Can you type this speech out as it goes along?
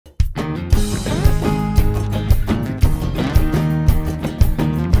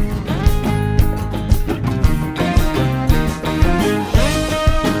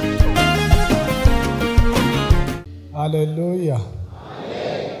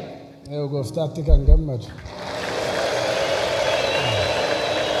Gooftaatti kan gammadu.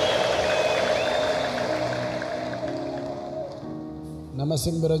 Nama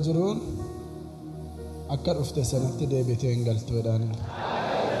simbira jiruun akka dhufte sanatti deebitee hin galtu jedhaan.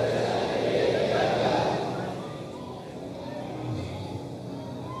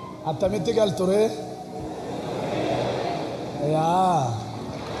 Attamitti galture? Yaa.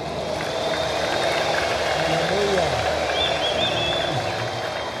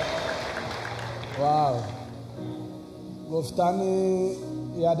 Wow. Gooftaan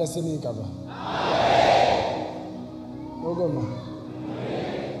yaada isinii qaba. Dhuguma.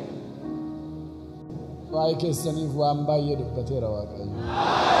 Waa'ee keessaniif waan baay'ee dubbateera Waaqayyo.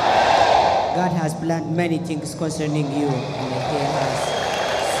 God has planned many things concerning you, and He has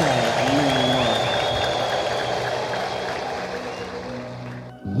said many more.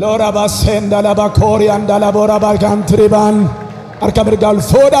 Lora basenda la bakori andala bora balkantriban arka mirgal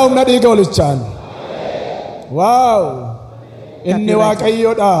foda umna digolichan. Wow. Inni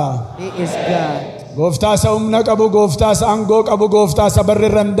Waaqayyoodha. He is God. Gooftaa isa humna qabu, gooftaa isa aangoo qabu, gooftaa isa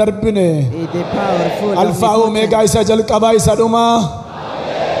barrirra hin darbine. The powerful. Alfaa Omeegaa isa jalqabaa isa dhumaa.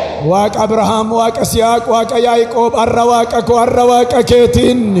 Waaqa Abrahaam, Waaqa Siyaaq, Waaqa Yaaqoob, har'a Waaqa koo, har'a Waaqa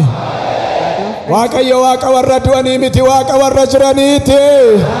keetiin. Waaqayyo Waaqa warra du'anii miti, Waaqa warra jiraniiti.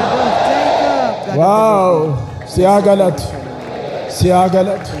 Wow. Siyaa galatu. Siyaa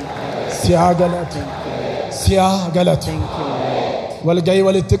galatu. Siyaa galatu. Siyaa galatu. Walgayii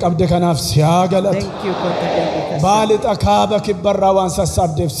walitti qabde kanaaf siyaa galatu. Baalita kaaba kibbarraa waan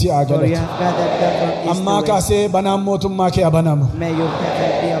sassaabdeef siyaa galatu. Ammaa kaasee banaan mootummaa kee abanamu.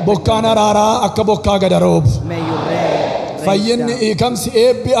 Bokkaan araaraa akka bokkaa gada roobu. Fayyinni hiikamsi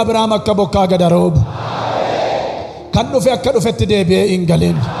eebbi Abrahaam akka bokkaa gada roobu. Kan dhufe akka dhufetti deebi'ee hin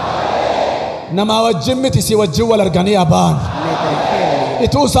galin. Namaa wajjin miti si wajjin wal arganii abaan.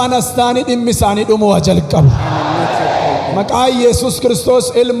 Ituu isaan astaanii dhimmi isaanii dhumuu jalqabu. Maqaa Yesus Kristos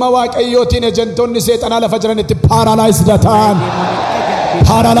ilma Waaqayyootiin ejentonni seexanaa lafa jiranitti paralyzed ta'an.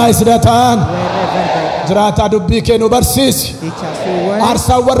 Paralyzed ta'an. Jiraataa dubbii kee nu barsiisi.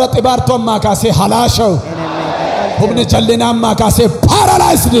 Aarsaan warra xibaartuu ammaa kaasee halaasha'u. Humni jallinaa ammaa kaasee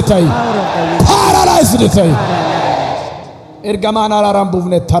paralyzed ta'i. Paralyzed ta'i. Ergamaan araaraan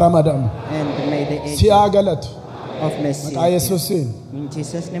buufne taramadamu. Siyaa galatu. Maqaa Yesuusiin.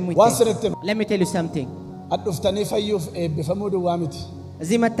 Let me tell you something. Adduftanii fayyuuf eebbifamuu duwwaa miti.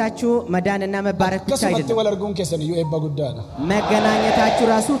 እዚህ መጣችሁ መዳንና መባረክ ብቻ አይደለም። akkasumatti wal arguun keessan iyyuu eebba guddaadha. መገናኘታችሁ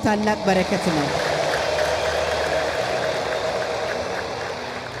ራሱ ታላቅ በረከት ነው።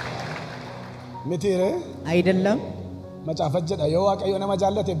 Mitiire አይደለም? Macaafat jedha yoo Waaqayyo nama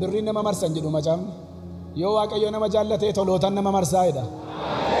jaallate birriin nama marsan jedhu macaafni. Yoo Waaqayyo nama jaallate tolootan nama marsaa jedha.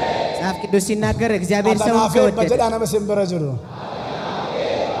 መጽሐፍ ቅዱስ ሲናገር እግዚአብሔር ሰውን ከወደደ በጀዳ nama simbira jiru.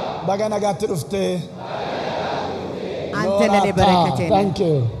 Baga nagaatti dhuftee አንተ ለኔ በረከቴ ነህ። Thank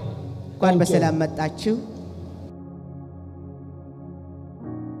you. እንኳን በሰላም መጣችሁ።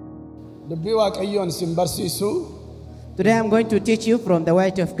 Dubbii Waaqayyoon sin barsiisu Today I'm going to teach you from the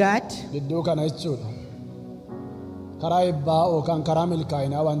word of God. gidduu kana jechuudha. Karaa eebbaa yookaan karaa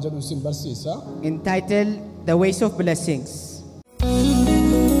milkaa'inaa waan jedhu sin barsiisa. Entitled The Ways of Blessings.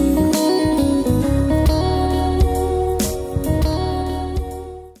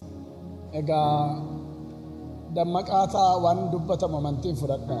 Egaa dammaqaataa waan dubbatamu amantiin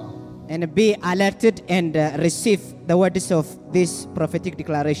fudhadhaa. And be alerted and receive the words of this prophetic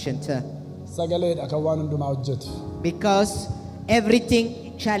declaration. Sagaleedha kan waan hundumaa hojjetu. Because everything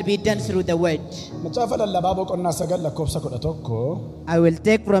shall be done through the word. Macaafa lallabaa boqonnaa 9 lakkoofsa 11. I will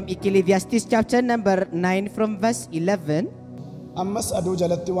take from Ecclesiastes chapter number 9 from verse 11. Ammas aduu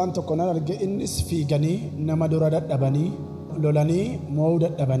jalatti waan tokko nan arge innis fiiganii nama dura dadhabanii lolanii mo'uu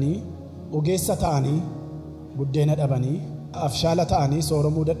dadhabanii ogeessa ta'anii buddeena dhabanii afshaala ta'anii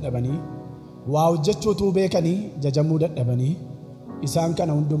sooromuu dadhabanii waa hojjechuutuu beekanii jajamuu dadhabanii isaan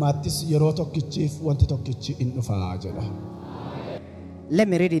kana hundumaattis yeroo tokkichiif wanti tokkichi in dhufaa jedha. Let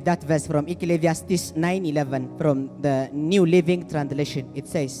me read that verse from Ecclesiastes 9:11 from the New Living Translation. It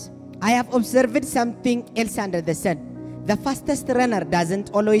says, I have observed something else under the sun. The fastest runner doesn't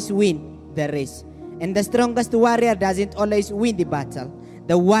always win the race, and the strongest warrior doesn't always win the battle.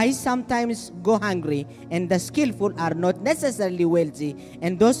 The wise sometimes go hungry, and the skillful are not necessarily wealthy,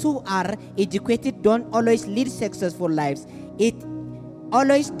 and those who are educated don't always lead successful lives. It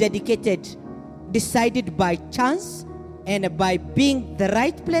always dedicated, decided by chance, and by being the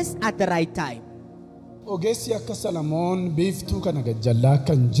right place at the right time. Ogeessi akka Salamoon biiftuu kana gajjallaa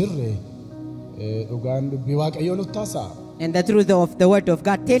kan jirre dhugaan dubbii Waaqayyoo nutti haasa'a. And the truth of the word of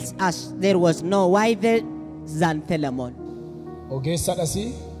God tells us there was no wiser than Solomon. Ogeessadhasi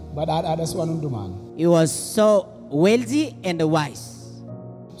badhaadhaadhas waan hundumaan. He was so wealthy and wise.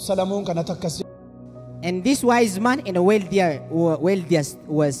 Salamoon kanatti akkas. And this wise man and wealthiest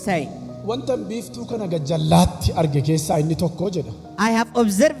was saying, Wanta biiftuu kana gajjallaatti arge keessaa inni tokko jedha. I have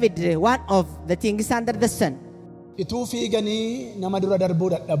observed one of the things under the sun. Ituu fiiganii nama dura darbuu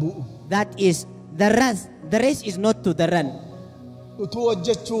dadhabuu. That is the race is not to the run. Utuu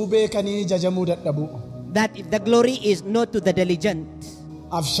hojjechuu beekanii jajamuu dadhabuu. That the glory is not to the diligent.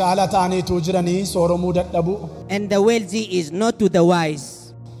 Afshaala ta'aniituu jiranii sooromuu dadhabuu. And the wealthy is not to the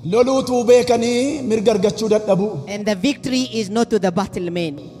wise. Loluutuu beekanii mirga argachuu dadhabuu. And the victory is not to the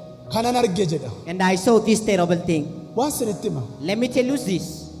battleman. Kanan arge jedha. And I saw this terrible thing. Waan sinitti hima. Let me tell you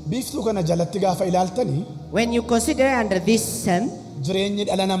this. Biiftuu kana jalatti gaafa ilaaltanii. When you consider under this sun, jireenyi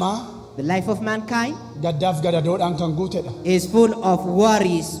dhala namaa. The life of mankind gaddaaf gadadoodhaan kan guutedha. Is full of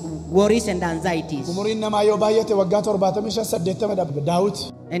worries and anxieties. Umuriin namaa yoo baay'ate waggaa 75-80 darbe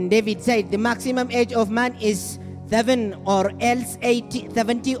Daawit. And David said the maximum age of man is 70 or else 80.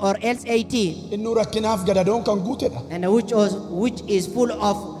 Inni rakkinaaf gadadoon kan guutedha. And which is full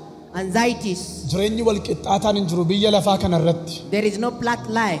of anxieties. Jireenyi wal qixxaataan hin jiru biyya lafaa kanarratti. There is no flat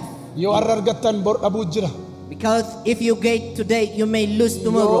life. Yoo har'a argattan bor dhabuu jira. Because if you get today, you may lose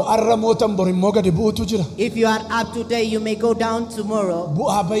tomorrow. Yoo har'a mootan bor immoo gadi bu'uutu jira. If you are up today, you may go down tomorrow.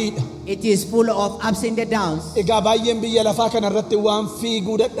 Bu'aa bayiidha. It is full of ups and downs. Egaa baay'een biyya lafaa kanarratti waan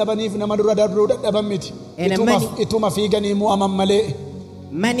fiiguu dadhabaniif nama dura darbuu dadhaban miti. Ituma fiiganii mo'aman malee.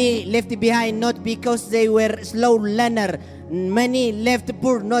 Many left behind not because they were slow learner. Many left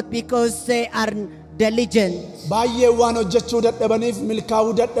poor not because they are diligent. Baay'ee waan hojjechuu dadhabaniif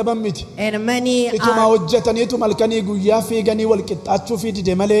milkaa'uu dadhaban miti. And many ituma hojjetaniitu malkanii guyyaa fiiganii wal qixxaachuu fi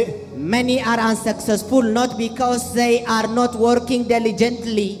dide malee. Many are unsuccessful not because they are not working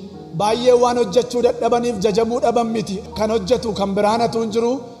diligently. Baay'ee waan hojjechuu dadhabaniif jajamuu dhaban miti. Kan hojjetu kan biraanatu hin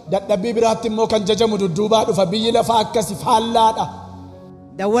jiru. Dadhabbii biraatti immoo kan jajamu dudduubaa dhufa biyyi lafaa akkasi faallaadha.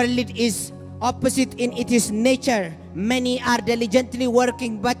 The world is opposite in its nature. Many are diligently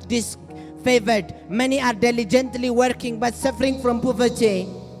working but disfavored. Many are diligently working but suffering from poverty.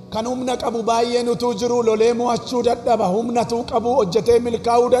 Kan humna qabu baay'een utuu jiru lolee mo'achuu dadhaba. Humnatu qabu hojjetee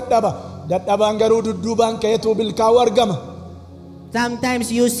milkaa'uu dadhaba. Dadhabaan garuu dudduubaan ka'eetu milkaa'uu argama.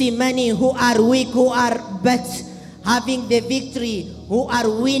 Sometimes you see many who are weak, who are but having the victory, who are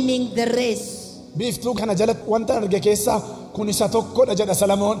winning the race. Biiftuu kana jalatti wanta arge keessaa kun isa tokkodha jedha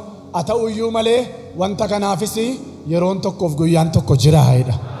Salamoon. Haa ta'u iyyuu malee wanta kanaafis yeroon tokkoof guyyaan tokko jira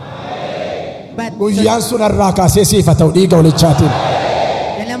jedha. Guyyaan sun irraa kaasee siif haa ta'u dhiiga walichaatiin.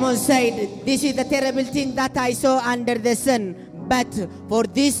 Solomon said, this is the terrible thing that I saw under the sun. But for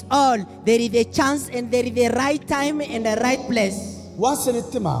this all, there is a chance and there is a right time and a right place. Waan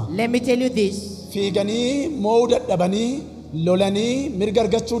sinitti maa. Let me tell you this. Fiiganii mo'uu dadhabanii lolanii mirga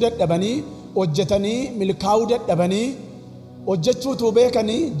argachuu dadhabanii hojjetanii milkaa'uu dadhabanii hojjechuutu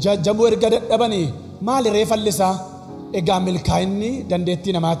beekanii jajjabuu erga dadhabanii maali reefallisaa? Egaa milkaa'inni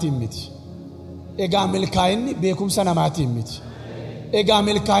dandeettii namaatiin miti. Egaa milkaa'inni beekumsa namaatiin miti. Egaa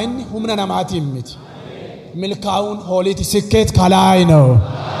milkaa'inni humna namaatiin miti. Milkaa'uun hooliiti sikkeet kalaayinoo.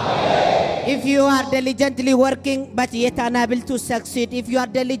 If you are diligently working but yet unable to succeed, if you are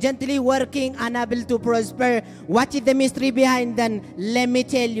diligently working unable to prosper, what is the mystery behind then? Let me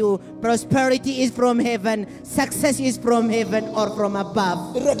tell you, prosperity is from heaven, success is from heaven or from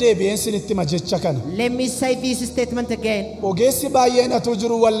above. Irra deebi'een sinitti ma jecha kana. Let me say this statement again. Ogeessi baay'een atu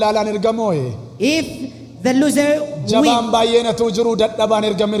jiru wallaalaan ergamooye. If the loser jabaan baay'een atu jiru dadhabaan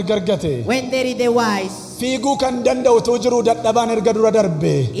erga mirga argate. when there is a wise, fiiguu kan danda'u tu jiru dadhabaan erga dura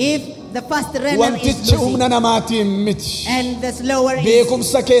darbe. if the fast runner is wantichi humna losing namaatiin miti. and the slower is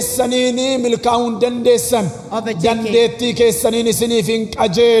beekumsa keessaniin milkaa'uun dandeessan. dandeettii keessaniin isiniif hin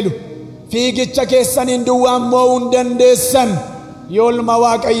qajeelu. fiigicha keessaniin duwwaan mo'uun dandeessan. yoolma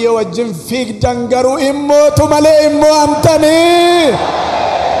waaqayyo wajjin fiigdan garuu immootu malee immoo amtanii.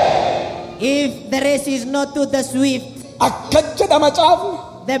 if the race is not to the swift, akka jedha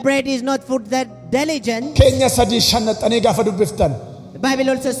macaafni. the bread is not for the diligent. keenya sadii shannaxanii gaafa dubbiftan. The Bible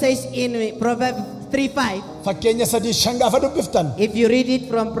also says in Proverbs 3:5. fakkeenya sadii shan gaafa dubbiftan. If you read it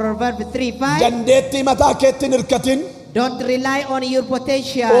from Proverbs 3:5, dandeettii mataa keettiin hirkatin. don't rely on your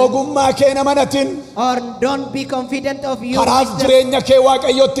potential ogummaa kee namanatin. or don't be confident of your karaaf wisdom jireenya kee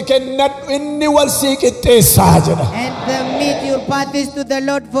waaqayyotti kennadhu inni wal sii qixxeessaa jedha. and meet your paths to the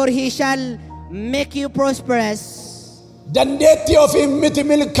Lord, for he shall make you prosperous. dandeettii ofiin miti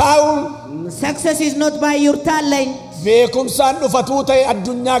milkaa'uun. Success is not by your talent. beekumsaan dhufatuu ta'e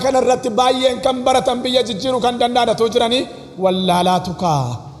addunyaa kanarratti baay'een kan baratan biyya jijjiiruu kan danda'anatu jiranii wallaalaatu kaa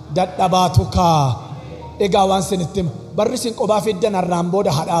dadhabaatu kaa egaa waan sinittim barri sin qobaa fiddan arraan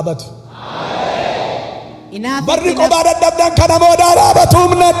booda hadhaabatu barri qobaa dadhabdan kana booda hadhaabatu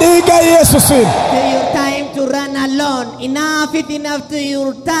humna dhiiga Yesuusiin to your time to run alone. Enough is enough to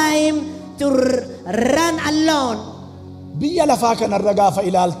your time to run alone. biyya lafaa kanarra gaafa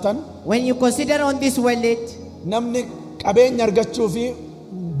ilaaltan When you consider on this world, namni qabeenya argachuu fi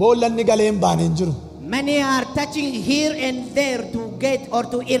boollanni galeen baaneen jiru many are touching here and there to get or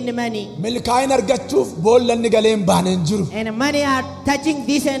to earn money. milkaa'ina argachuuf boollanni galeen baaneen jiru And many are touching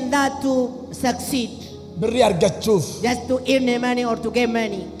this and that to succeed. birri argachuuf Just to earn money or to get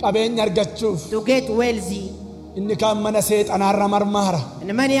money. qabeenya argachuuf To get wealthy. inni kaan mana seexanaarra marmaara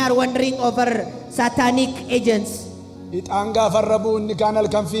And many are wandering over satanic agents. ixaan gaafarra buu inni kaan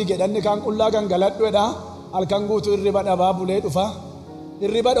halkan fiigedha inni kaan qullaa gangaladhuedha halkan guutuu irriba dhabaa bulee dhufa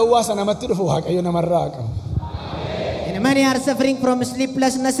irriba dhowwaa sana namatti dhufu waaqayyo namarraa qaba And many are suffering from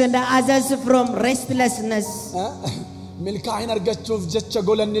sleeplessness and others from restlessness. milkaa'ina argachuuf jecha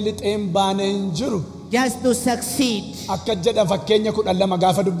golanni lixeen baaneen jiru Just to succeed. akka jedha fakkeenya 12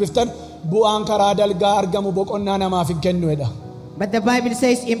 gaafa dubbiftan bu'aan karaa dalgaa argamu boqonnaa namaaf hin kennuedha But the Bible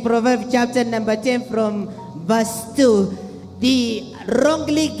says in Proverbs chapter number 10 from verse 2, the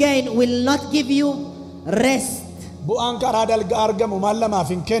wrongly gain will not give you rest. bu'aan karaa dalgaa argamu maal lamaaf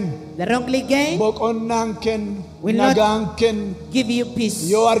hin kennu The wrongly gain boqonnaan kennu Will not- nagaan kennu give you peace.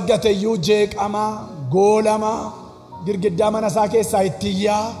 yoo argate iyyuu jeeqamaa goolamaa girgiddaa mana isaa keessaa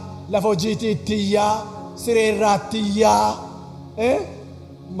ittiyyaa lafa hojiitii ittiyyaa sireerraa ittiyyaa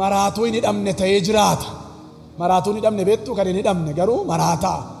maraatuu hin hidhamne ta'ee jiraata maraatuu hin hidhamne beektu kan hin hidhamne garuu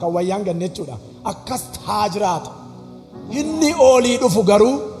maraataa kan wayyaan ganne jechuudha akkas taa jiraata inni oolii dhufu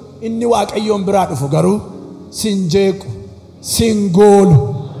garuu inni waaqayyoon biraa dhufu garuu sin jeequ sin goolu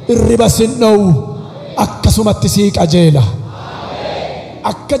irriba sin dhowu akkasumatti sii qajeela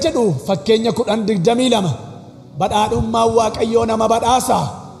akka jedhu fakkeenya 10:22 badhaadhummaa waaqayyoo nama badhaasaa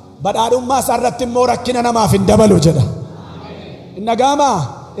badhaadhummaa isaa irratti immoo rakkina namaaf hin dabalu jedha innagaamaa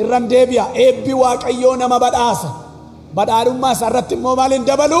irran deebi'a eebbi waaqayyoo nama badhaasa badhaadhummaa isaa irratti immoo maal hin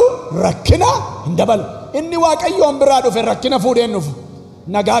dabalu rakkina hin dabalu inni waaqayyoon biraa dhufe rakkina fuudheen dhufu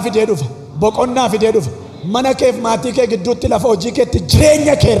nagaa fidee dhufa boqonnaa fidee dhufa mana keef maatii kee gidduutti lafa hojii keetti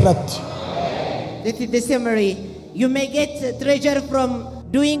jireenya kee irratti This is the summary. You may get treasure from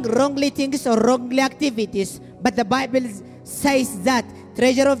doing wrongly things or wrongly activities, but the Bible says that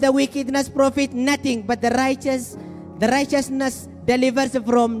treasure of the wickedness profit nothing, but the righteousness delivers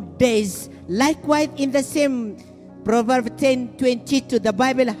from days. Likewise, in the same Proverbs 10:22, the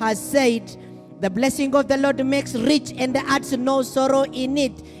Bible has said, the blessing of the Lord makes rich and adds no sorrow in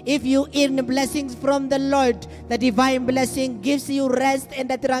it. If you earn blessings from the Lord, the divine blessing gives you rest and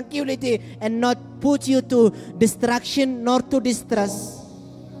tranquility and not put you to distraction nor to distress.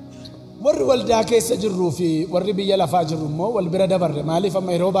 warri waldaa keessa jirruu fi warri biyya lafaa jirru immoo wal bira dabarre maaliif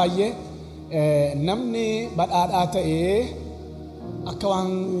amma yeroo baay'ee namni badhaadhaa ta'ee akka waan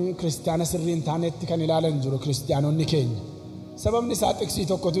kiristaana sirrii hin taanetti kan ilaalan jiru kiristaanonni keenya sababni isaa xiqsii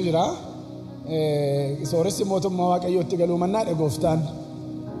tokkotu jira sooressi mootummaa waaqayyootti galuu mannaadha gooftaan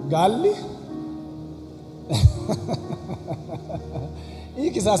gaalli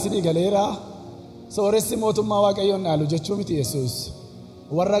hiikisaa sidii galeera sooressi mootummaa waaqayyoon dhaalu jechuu miti Yesuus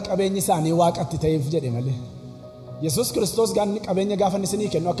warra qabeenyi isaanii waaqatti ta'eef jedhe malee Yesuus Kiristoos gaanni qabeenya gaafa inni isinii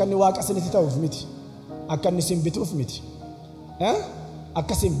kennu akka inni waaqa isinitti ta'uuf miti akka inni isin bituuf miti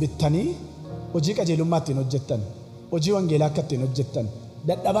akka isin bittanii hojii qajeelummaa ittiin hojjettan hojii wangeelaa akka ittiin hojjettan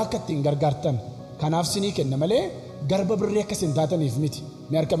dadhabaa akka ittiin gargaartan kanaaf isinii kenna malee garba birrii akka isin taataniif miti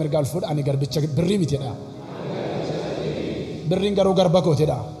mee harka mirgaa ol fuudha ani garbicha birrii miti jedha birriin garuu garba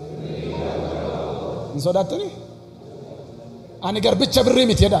kootedha hin sodaattanii ani garbicha birrii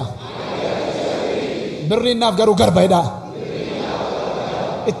miti jedha birriin naaf garuu garba jedha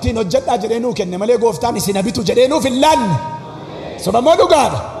ittiin hojjedhaa jedhee nuu kenne malee gooftaan isin bitu jedhee nuuf hin laanne sobamoo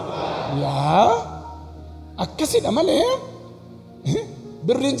dhugaadha yaa akkasidha malee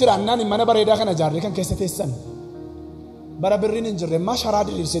birriin jiraannaan mana bareedaa kana ijaarree kan keessa teessan bara birriin hin jirre immaa sharaa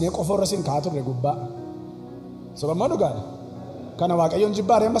diriirsinee qofoorra sin kaa'aa turre gubbaa sobamoo dhugaadha kana waaqayyoon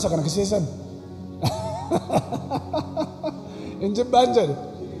jibbaaree masa kana keessa teessan injibbaan jedhe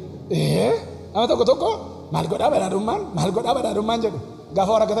nama tokko maal godhaa badhaadhummaan jedhu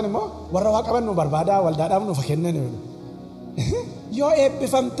gaafa waraqatan immoo warra waa qaban nu barbaadaa waldaadhaaf nuuf kennan yoo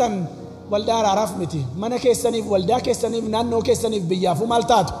eebbifamtan waldaa araaraaf miti mana keessaniif waldaa keessaniif naannoo keessaniif biyyaafuu maal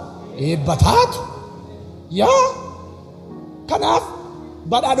taatu eebba taatu yaa kanaaf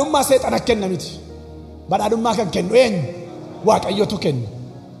badhaadhummaa seexana kenna miti badhaadhummaa kan kennu eenyu waaqayyotu kenna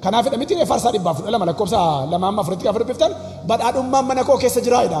kanaaf miti ne farsaa 212 lakkoofsa 2 4 gaafa dubbiftan badhaadhummaan mana koo keessa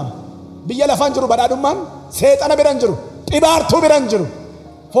jiraa jedhama biyya lafaan jiru badhaadhummaan seexana biran jiru xibaartuu biran jiru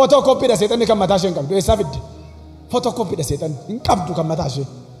footokoopiidha seexanni kan mataa ishee hin qabdu eessaa fidde footokoopiidha seexanni hin qabdu kan mataa ishee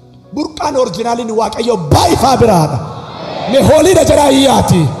burqaan orjinaaliin waaqayyo baay'ifaa biraadha me hooliidha jedhaa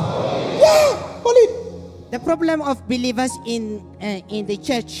iyyaati hooliidha. The problem of believers in the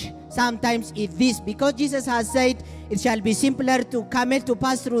church sometimes is this, because Jesus has said it shall be simpler to camel to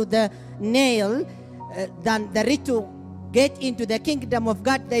pass through the nail than the rich to get into the kingdom of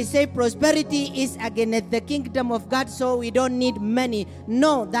God. They say prosperity is against the kingdom of God, so we don't need money.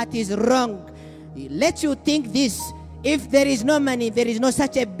 No, that is wrong. Let you think this. If there is no money, there is no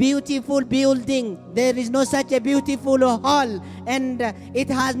such a beautiful building. There is no such a beautiful hall. And it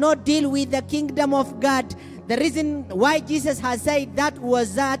has no deal with the kingdom of God. The reason why Jesus has said that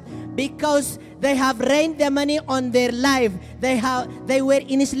was that because they have reigned the money on their life. They were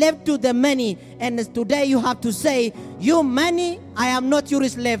enslaved to the money. And today you have to say, you money, I am not your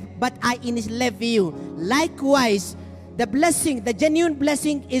slave, but I enslave you. Likewise, the blessing, the genuine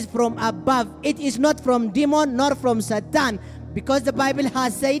blessing is from above. It is not from demon nor from Satan. Because the Bible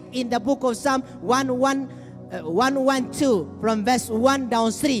has said in the book of Psalm 112 from verse 1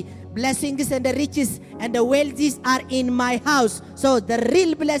 down 3, blessings and the riches and the wealthies are in my house. So the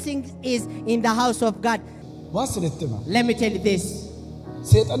real blessing is in the house of God. Let me tell you this.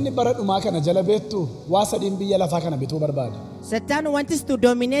 Satan wants to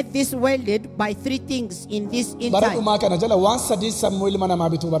dominate this world by three things in this inside.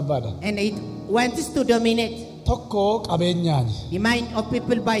 And it wants to dominate the mind of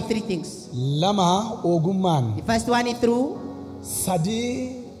people by three things. The first one is through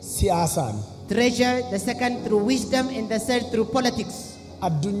treasure, the second through wisdom, and the third through politics.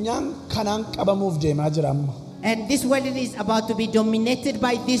 And this world is about to be dominated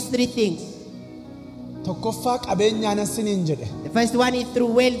by these three things. The first one is through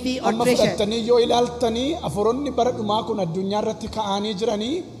wealthy or treasure.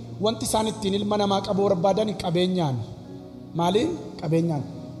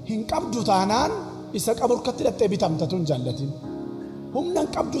 Humna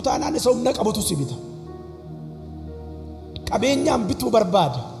qabdu taanaan isa humna qabutu si bita. Qabeenyaan bituu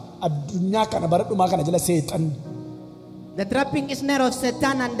barbaada. Addunyaa kana bara dhumaa kana jala seexan. The trapping snare of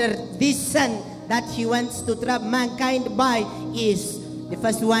Satan under this sun that he wants to trap mankind by is, the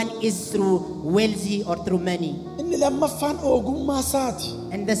first one is through wealthy or through money. Inni lammaffaan ogummaa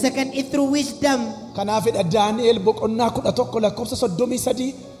isaati. And the second is through wisdom. Kanaafidha Daani'eel boqonnaa 11 lakkoofsa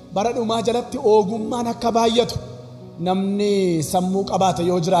 33 bara dhumaa jalatti ogummaan akka baay'atu. Namni sammuu qabaate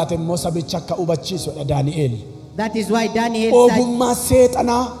yoo jiraate immoo sabicha akka hubachiisudha Daani'eel. That is why Daniel ogummaa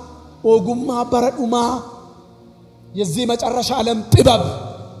seexanaa ogummaa bara dhumaa የዚህ መጨረሻ ዓለም ጥበብ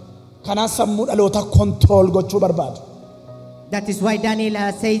kana sammuu dhaloota control gochuu barbaadu. That is why Daniel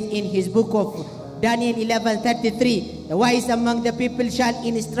says in his book of Daniel 11:33, the wise among the people shall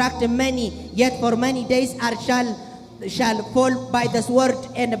instruct many, yet for many days shall fall by the sword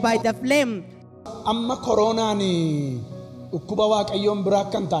and by the flame. Amma koronaani dhukkuba waaqayyoon biraa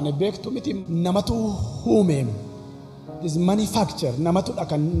kan taane beektu miti namatu huumeem. This manufacture namatu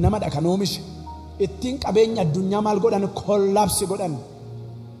nama dhakan oomishe ittiin qabeenya addunyaa maal godhan collapse godhan.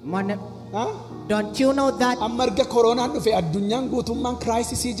 Don't you know that amma erga koronaan dhufe addunyaan guutummaan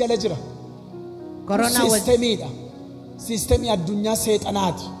crisis jala jira. Corona was systemii addunyaa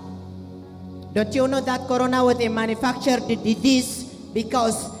seexanaati. Don't you know that corona was a manufactured disease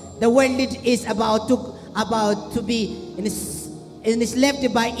because the world is about to be enslaved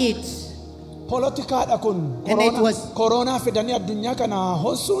by it. Politika da kun corona fidani addunyaa kana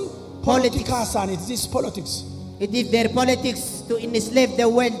honsuun politika isaanii. It is politics. It is their politics to enslave the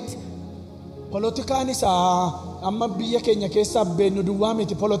world. Politikaan isaa amma biyya keenya keessa beenu duwwaa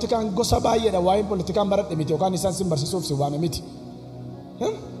miti. Politikaan gosa baay'eedha. Waa'ee politikaan baradhe miti yookaan isaan sin barsiisuuf si waame miti.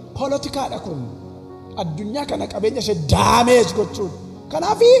 Politikaadha kun addunyaa kana qabeenya ishee damage gochuudha.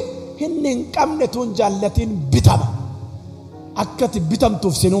 Kanaafi hinni hin qabne tun jaallatiin bitama. Akkati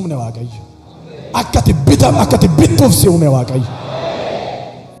bitamtuuf si uumne Waaqayyo. Akkati bittuuf si uume Waaqayyo.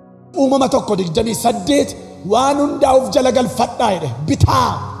 Uumama tokko 28 waan hundaa'uuf jala galfadhaa jedhe bitaa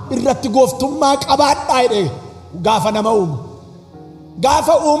irratti gooftummaa qabaadhaa jedhe gaafa nama uumu.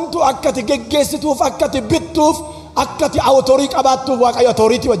 Gaafa uumtu akkati geggeessituuf akkati bittuuf akkati awutorii qabaattuuf Waaqayyo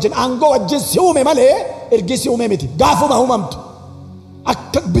awutoriitii wajjin aangoo wajjin si uume malee ergi si uume miti. Gaafuma uumamtu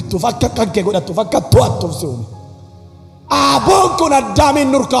akka bittuuf akka qaqqee godhattuuf akka to'attuuf si uume. Aboon kun Addaamiin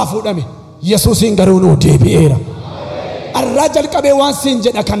nurkaa fuudhame. Yesuusiin garuu nuu deebi'eera. Arraa jalqabee waan siin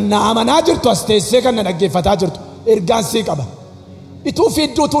jedha kan na amanaa jirtu as teessee kan na dhaggeeffataa jirtu ergaan sii qaba. Ituu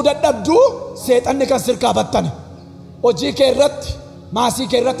fiidduutuu dadhabduu seexanni kan sirkaa battane. Hojii kee irratti maasii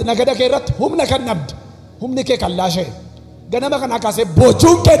kee irratti nagada kee irratti humna kan nabda humni kee kan laashee ganama kana kaasee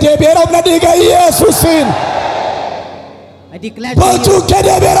bocuun kee deebi'eera humna dhiiga Yesuusiin I declare to bocuun kee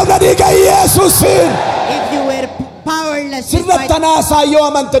deebi'eera humna dhiiga Yesuusiin if you were powerless sirratti tanaasaa yoo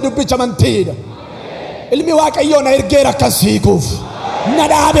amante dubbicha amantiidha ilmi waaqayyoo na ergeera akkas hiikuuf na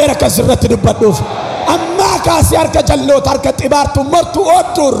dhaabeera akkas irratti dubbadhuuf ammaa kaasee harka jalloota harka xibaartuu mortuu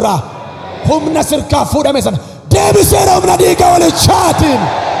oodduurraa humna sirkaa fuudhame sana deebiseera humna dhiiga walichaatiin.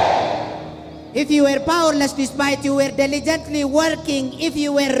 If you were powerless despite you were diligently working, if you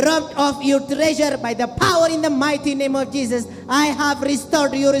were robbed of your treasure by the power in the mighty name of Jesus, I have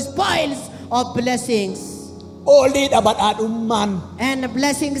restored your spoils of blessings. And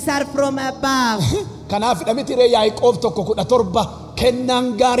blessings are from above. Kanaaf dhamitire Yaaqoob tokko 17 kennaan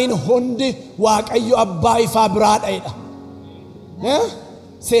gaariin hundi Waaqayyo abbaa ifaa biraa dha'edha.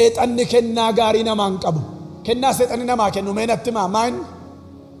 Seexanni kennaa gaarii namaan qabu. Kennaa seexanni namaa kennu meenatti maan?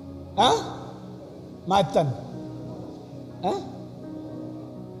 Maattan?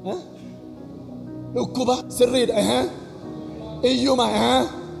 Dhukkuba sirriidha. Iyyuma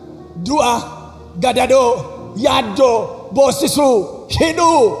du'a gadadoo yaaddoo boosisuu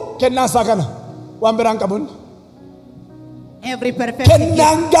hidhuu kennaa isaa kana waan biraan qabun. Every perfect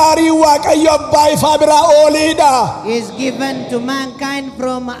kennaan gaarii Waaqayyo abbaa ifaa biraa ooliidha. is given to mankind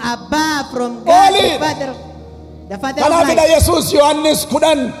from above, from God the Father. The Father of Kanaafidha light. Yesuus Yohannis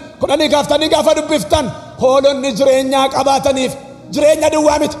 10 gaaftanii gaafa dubbiftan hoolonni jireenyaa qabaataniif jireenya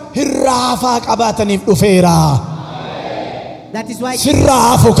duwwaa miti hirraafaa qabaataniif dhufeera. That is why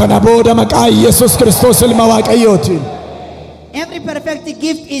Sirraafu kana booda maqaa Yesuus Kiristoos ilma Waaqayyootiin. every perfect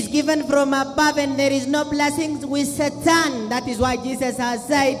gift is given from above, and there is no blessings with Satan. That is why Jesus has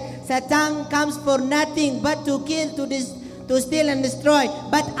said, Satan comes for nothing but to kill, to steal and destroy.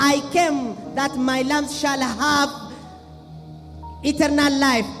 But I came that my lambs shall have eternal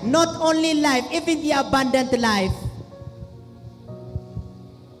life, not only life, even the abundant life.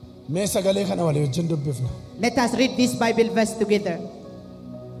 Mee sagalee kana walii wajjin dubbifna. Let us read this Bible verse together.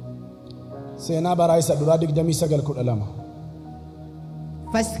 Seenaa baraa isa duraa 29:12.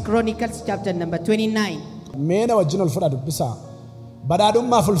 First Chronicles chapter number 29. Mee na wajjin ol fudha dubbisaa.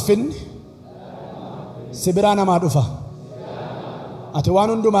 Badhaadhummaa fulfinni si biraa namaa dhufa. Ati waan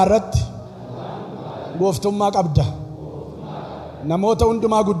hundumaa irratti gooftummaa qabda. Namoota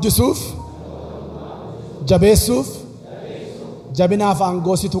hundumaa guddisuuf jabeessuuf jabinaaf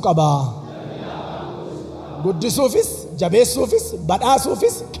aangoositu qaba. Guddisuufis jabeessuufis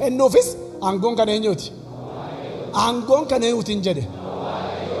badhaasuufis kennuufis aangoon kan eenyuuti? Aangoon kan eenyuutiin jedhe?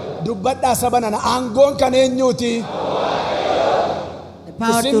 Dubbadhaa sabanana aangoon kan eenyuuti? The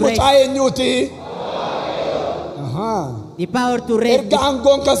power Isin to mucaa raise. eenyuuti? The power to raise. Erga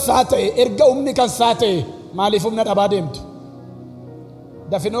aangoon kan saa ta'e erga humni kan saa ta'e maaliif humna dhabaa deemtu?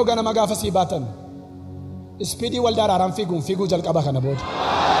 Dafinoo ganama gaafa sii baatan ispiidii waldaa araaraan fiiguu jalqaba kana booda.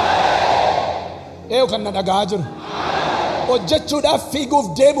 Eeyu kan na dhagahaa jiru. Hojjechuudhaaf fiiguuf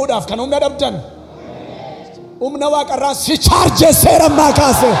deemuudhaaf kan humna dhabdan. Humna waaqarraa si chaarjesseera ammaa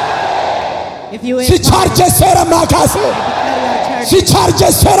kaase. If you were Si chaarjesseera ammaa kaase. Si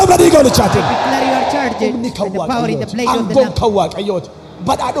chaarjesseera humna dhiiga walichaatiin. declare your charge Humni by kan the power in the Waaqayyooti. place of the Aangoon Lamb. kan Waaqayyooti.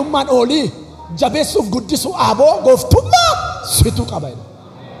 Badhaadhummaan oolii jabeessuuf guddisuu aboo gooftummaa situ qaba.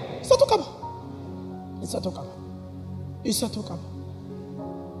 Isatu qaba. Isatu qaba. Isatu qaba.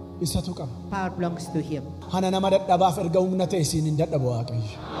 Isatu qaba. Power belongs to Him. Hana nama dadhabaaf erga humna ta'e isiin hin dadhabu Waaqayyo.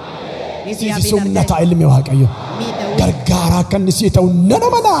 If you have Siifis humna energized ta'a ilmi Waaqayyo. me, the will Gargaaraa akka inni sii ta'u nana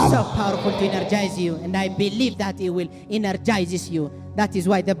manaan. so powerful to energize you, and I believe that He will energize you. That is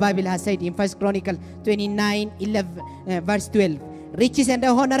why the Bible has said in 1 Chronicles 29:11, verse 12, riches and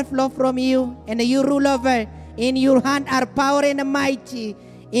honor flow from you, and you rule over. In your hand are power and mighty.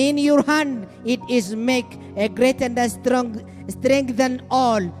 In your hand it is make a great and a strong, strengthen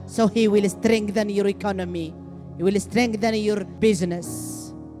all. So He will strengthen your economy. He will strengthen your business.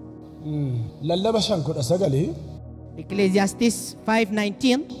 Lallaba 5:9 Ecclesiastes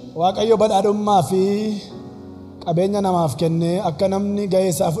 5:19. Waaqayyo badhaadhummaa fi qabeenya namaaf kennee akka namni ga'ee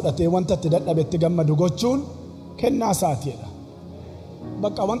isaa fudhatee wanta itti dadhabetti gammadu gochuun kennaa isaatiidha.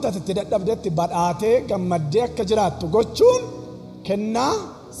 Bakka wanta itti dadhabdetti badhaatee gammaddee akka jiraattu gochuun kennaa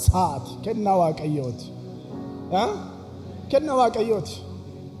isaati. Kennaa Waaqayyooti. Kennaa Waaqayyooti.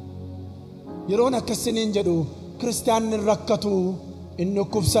 Yeroon akkasiniin jedhu kiristaanni rakkatu inni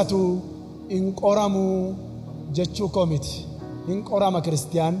dhukkubsatu hin qoramu jechuu koo miti. Hin qorama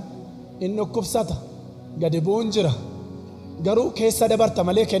kiristiyaan inni dhukkubsata gadi bu'uun jira. Garuu keessa dabarta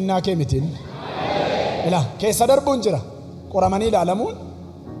malee kennaa kee mitiin. Ilaa keessa darbuun jira. Qoramanii ilaalamuun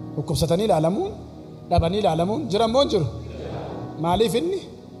dhukkubsatanii ilaalamuun dhabanii ilaalamuun jiran moo jiru? Maaliif inni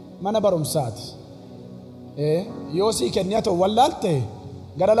mana barumsaati. Yoo sii kennee ta'u wallaalte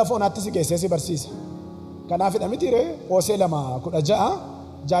gara lafa onaatti si geessee si barsiisa. Kanaafidha miti ree Hoosee 2:16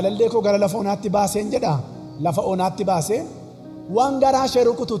 jaalallee koo gara lafa onaatti baaseen jedha. Lafa onaatti baasee waan garaa ishee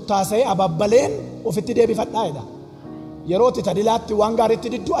rukutu taasee ababbaleen ofitti deebifadhaa jedha. Yeroo itti tadilaatti waan gaariitti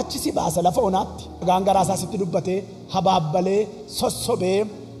didduu achi si baasa lafa onaatti. Gaan garaa isaa sitti dubbatee hababbalee sossobee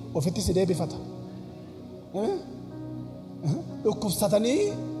ofitti si deebifata. Dhukkubsatanii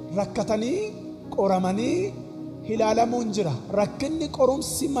rakkatanii qoramanii ilaalamuun jira. Rakkinni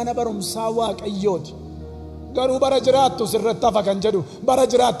qorumsi mana barumsaa Waaqayyooti. Garuu bara jiraattu sirratti hafa kan jedhu bara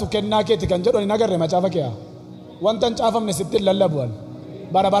jiraattu kennaa keeti kan jedhu hin agarre macaafa kee. Wanta hin caafamne sitti lallabu'an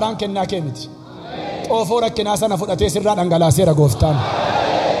bara baraan kennaa kee miti. Xoofoo rakkinaa sana fudhatee sirraa dhangalaaseera gooftaan.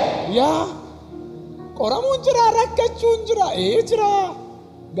 Yaa qoramuun jira rakkachuun jira jira.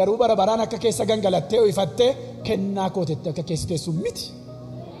 Garuu bara baraan akka keessa gangalattee ifattee kennaa kootetti akka keessa teessu miti.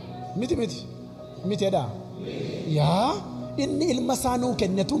 Mitiidha. Yaa inni ilma isaa nuu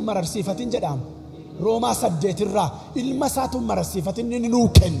kennetuun mararsiifatin jedhama. Roomaa 8 irraa ilma isaatuun mararsiifatin inni nuu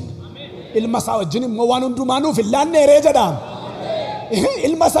kenne. Ilma isaa wajjin immoo waan hundumaa nuuf hin laanneeree jedhama.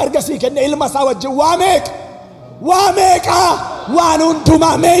 Ilma isaa ergasii kenne ilma isaa wajjin waa meeqa waan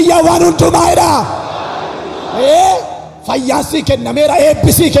hundumaa meeyya waan hundumaa jedha. Fayyaasii kennameera,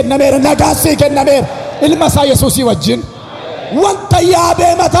 eebbisii kennameera, nagaasii kennameera ilma isaa Yesuusii wajjin. Wanta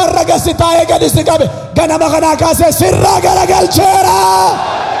yaabee mataarra gasi taa'ee gadisi qabe ganama kanaa kaasee sirraa garagalcheera.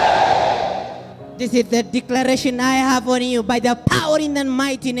 This is the declaration I have on you by the power in the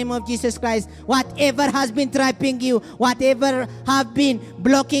mighty name of Jesus Christ. Whatever has been trapping you, whatever have been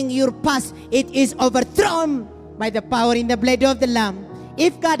blocking your path, it is overthrown by the power in the blood of the Lamb.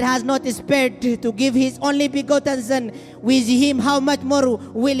 If God has not spared to give His only begotten Son, with Him how much more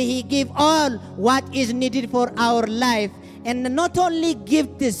will He give all what is needed for our life? And not only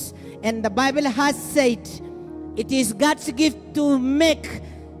give this, and the Bible has said, it is God's gift to make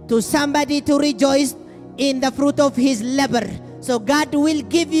to somebody to rejoice in the fruit of his labor. So God will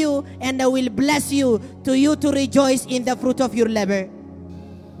give you and will bless you to rejoice in the fruit of your labor.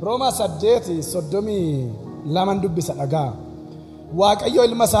 Roma 8:32 dubbisa dhagaa. Waaqayyo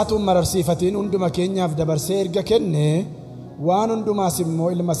ilma isaatuun mararsiifatiin hunduma keenyaaf dabarsee erga kenne waan hundumaas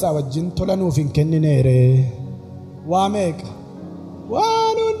immoo ilma isaa wajjin tola nuuf hin kennineere. Waa meeqa?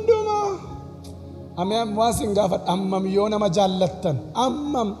 Waan hundumaa. Ameen waasin gaafadha ammam yoo nama jaallattan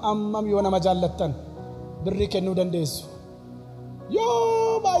ammam yoo nama jaallattan birrii kennuu dandeessu.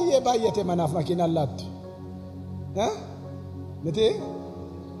 Yoo baay'ee manaaf makiinaan laattu. Miti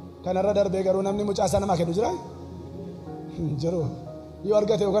kanarra darbee garuu namni mucaasaa namaa kennu jira? Jiru. Yoo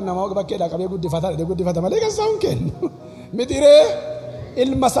argate yookaan nama bakkeedhaa qabee guddifata malee kan isaan kennu. Mitiree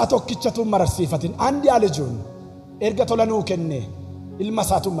ilma isaa tokkichatu mararsiifatin andi alijuun erga tola nuu kenne ilma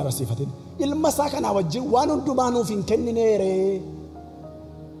isaatu mararsiifatin ilma isaa kana wajjin waan hundumaa nuuf hin kennineere.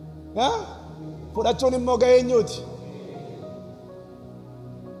 Fudhachuun immoo ga'eenyuuti.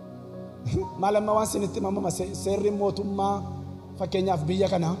 Maalamma waan sinitti mamma seerri mootummaa fakkeenyaaf biyya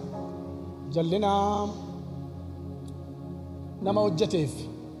kana jallinaa nama hojjeteef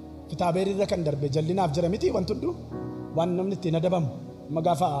kitaabeerirra kan darbe jallinaaf jira miti wanti hundu waan namni ittiin adabamu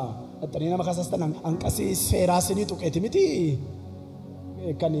magaafa dhaxxanii nama kasastan hanqasii seeraa sinii tuqeeti miti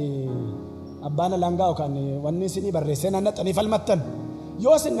kan abbaan alangaa yookaan wanni sinii barreessee naxxanii falmattan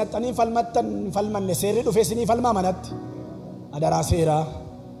yoo sin naxxanii falmanne seerri dhufee sinii falmaa manatti adaraa seeraa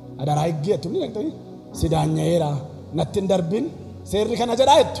adaraa higgeetu ni naxxanii sidaanyaeera nattin darbin seerri kana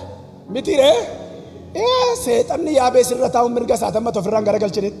jedhaa jettu miti ree. Seexanni yaabee sirra taa'u mirga saatamma ofirraan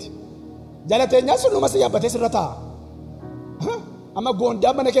garagalchinetti jalateenyaa sun numas yaabbatee sirra taa'a. Amma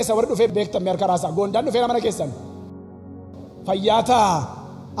goondaan mana keessa warri dhufee beektan harka raasaa goondaan dhufee mana keessan fayyaataa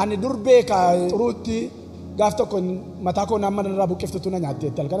ani dur beeka xuruutti gaaf tokko mataa koo nama irraa buqqiftutu na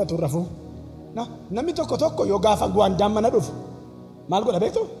nyaatteetti halkana turrafu namni tokko yoo gaafa goondaan mana dhufu maal godha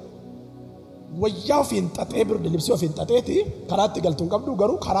beektu wayyaa ofiin xaxee birdi libsii ofiin xaxeeti karaatti galtuun qabdu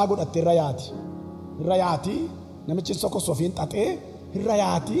garuu karaa godhattee irra yaati. Hiriyyooti namichi tokko sofiin xaxee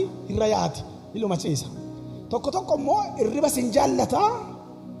hiriyyooti iluma ciisa tokko immoo irriba sin jaallata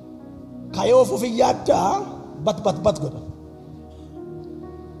kayee ofuuf yaaddaa bat godha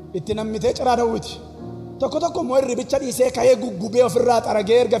itti nammitee ciraa dawwiti tokko immoo irribicha dhiisee kayee guggubee ofirraa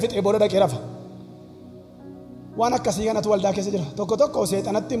xaragee erga fixee booda dhaqee rafa waan akkasii kanatu waldaa keessa jira tokko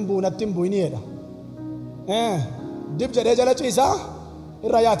seexanatti hin bu'ini jedha dib jedhee jala ciisaa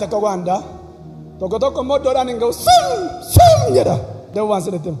hiriyyooti akka waandaa. Tokko immoo doodhaan hin ga'u sim jedha dawwaan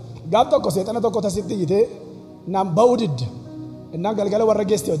sinitti gaaf tokko seexana tokko tasitti yitee naan ba'uu didde innaan galgala warra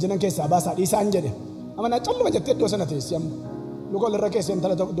geestii hojjenan keessaa baasaa dhiisaan jedhe amma naa calluma jettee iddoo sana teessi amma Luko lirra keessa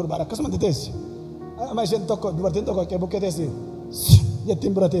intala tokko durbaadha akkasumatti teessi. Amma isheen tokko dubartiin tokko qe'ee bukkee teessi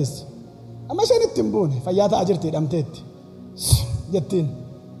jettiin bira teessi. Amma isheen ittiin buune fayyaa ta'aa jirti hidhamteetti jettiin.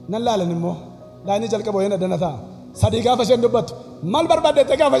 Nan laalan immoo laayinii jalqaboo hin addana ta'a. Sadii gaafa isheen dubbattu maal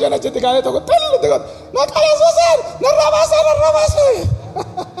barbaaddeette gaafa isheen achitti kaa'ee tokko xillitti godhu maqaa Yesuusaan narraa baasee.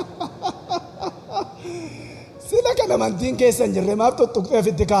 Sila kana amantiin keessa hin jirre maaf tuttuqxee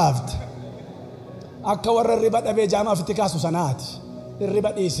ofitti kaafte. Akka warra irriba dhabee jaamaa ofitti kaasu sanaati.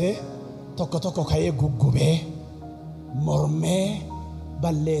 Irriba dhiisee tokko tokko ka'ee guggubee mormee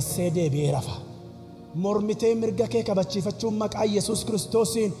balleessee deebi'ee rafa. Mormitee mirga kee kabachiifachuun maqaa Yesuus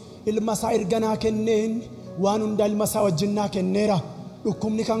Kiristoosiin ilma isaa erganaa kenneen waan hunda ilma isaa wajjin naa kenneera.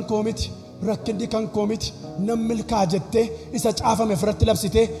 Dhukkubni kan koo miti, rakkinni kan koo miti. Nam milkaa jettee isa caafame firatti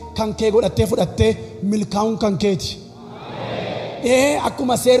labsitee kan kee godhattee fudhattee milkaa'uun kan keeti.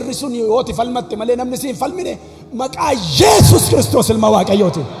 Akkuma seerri sun yooti falmatte malee namni siin falmine maqaa Yesuus Kiristoos ilma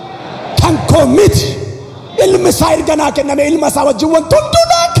Waaqayyooti. Kan koo miti. Ilmi isaa erganaa kenname ilma isaa wajjin wanti hunduu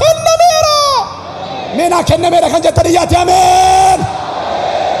naa kennameera. Mee naa kennameera kan jettan iyyaati ameen.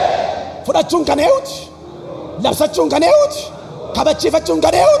 Fudhachuun kan eewuti. Labsachuun kan eewuti. Kabachiifachuun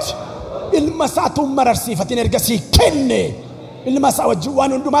kan eewuti. Ilma isaatu mararsiifatiin ergasii kenne. Ilma isaa wajjin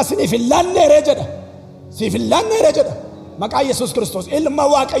waan hundumaa siif hin laanneeree jedha. Siif hin laanneeree jedha. Maqaa Yesuus Kiristoos ilma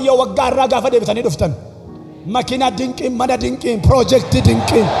Waaqayyoo waggaa irraa gaafa deebitanii dhuftan. Makiina dinqiin, mana dinqiin, piroojeektii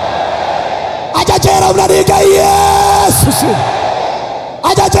dinqiin. Ajajeeramna dhiiga Yesuusiin.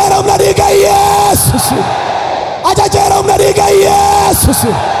 Ajajeeramna dhiiga Yesuusiin. Ajajeeramna dhiiga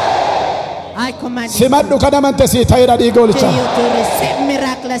Yesuusiin. I command Simadhu kan amante sii ta'eedha dhiiga oolcha. you to receive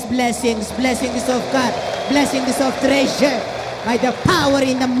miraculous blessings, blessings of God, blessings of treasure by the power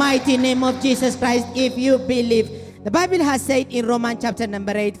in the mighty name of Jesus Christ if you believe. The Bible has said in Romans chapter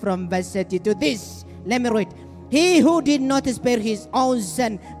number 8 from verse 32 this. Let me read. He who did not spare his own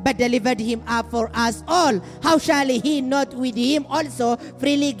son but delivered him up for us all, how shall he not with him also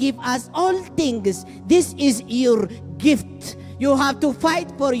freely give us all things? This is your gift. You have to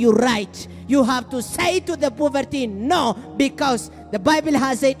fight for your right. You have to say to the poverty no, because the Bible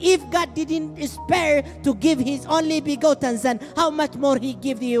has said if God didn't spare to give his only begotten son, how much more he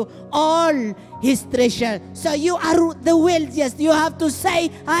give you all his treasure. So you are the wealthiest. You have to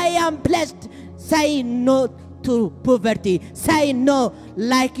say I am blessed. Say no to poverty. Say no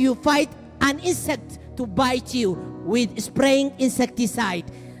like you fight an insect to bite you with spraying insecticide.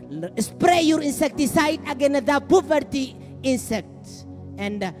 Spray your insecticide against the poverty insect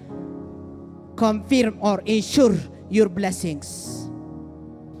and confirm or ensure your blessings.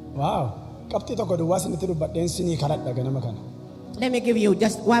 Wow. Qabxii tokko duwwaa isinitti dubbadheen sinii kadhadha ganama kana. Let me give you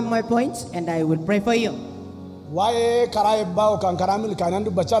just one more point and I will pray for you. Waa'ee karaa eebbaa yookaan karaa milkaa'inaan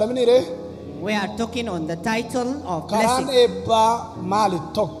dubbachaa dhabiniire. We are talking on the title of Karaan blessing. eebbaa maali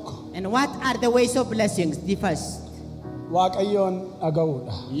tokko? And what are the ways of blessings? The first, Waaqayyoon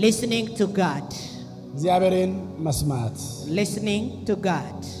dhaga'uudha. listening to God. እግዚአብሔርን መስማት. Listening to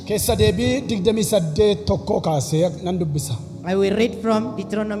God. Keessa deebii 28 tokko kaasee nan dubbisa. I will read from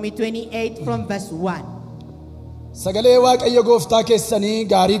Deuteronomy 28 from verse 1. Sagalee Waaqayyo gooftaa keessanii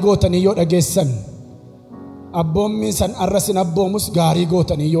gaarii gootanii yoo dhageessan, abboommi san arrasin abboomus gaarii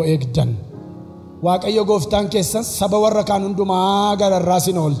gootanii yoo eegdan, Waaqayyo gooftaan keessan saba warra kaan hundumaa gararraa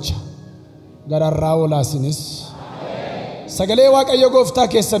sin oolcha, gararraa oolaasinis. Sagalee Waaqayyo gooftaa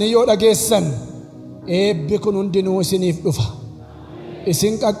keessanii yoo dhageessan, eebbi kun hundinuu isiniif dhufa.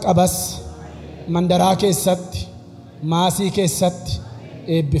 Isin qaqqabas mandaraa keessatti, maasii keessatti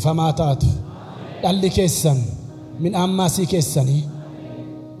eebbifamaa taatu. Dhalli keessan midhaan maasii keessanii,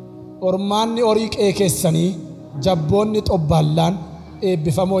 ormaanni horii qe'ee keessanii, jabboonni xobbaallaan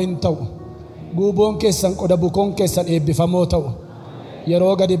eebbifamoo hin ta'u. Guuboon keessan qoda bukoon keessan eebbifamoo ta'u.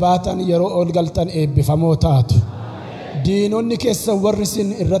 Yeroo gadi baatan, yeroo ol galtan eebbifamoo taatu. Diinonni keessan warri isin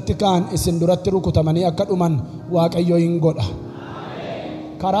irratti ka'an isin duratti rukutamanii akka dhuman Waaqayyo hin godha.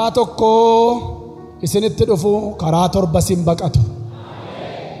 Karaa tokko isinitti dhufu karaa torba sin baqatu.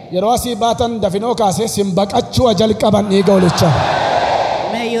 Yeroo asii baatan dafinoo kaasee sin baqachuu jalqaban dhiiga olichaa.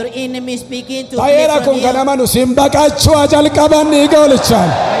 May your enemies begin to Taayyee kun kan amanu sin baqachuu jalqaban dhiiga olichaa.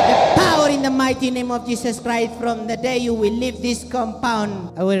 by the power in the mighty name of Jesus Christ. From the day you will leave this compound,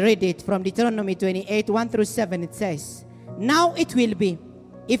 I will read it from Deuteronomy 28 1 through 7. It says, now it will be,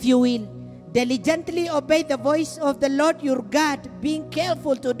 if you will diligently obey the voice of the Lord your God, being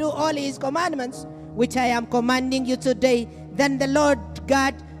careful to do all his commandments which I am commanding you today, then the Lord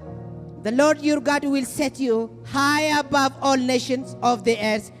your God will set you high above all nations of the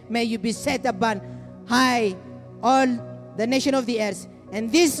earth. May you be set above high all the nation of the earth. And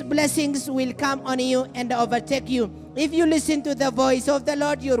these blessings will come on you and overtake you If you listen to the voice of the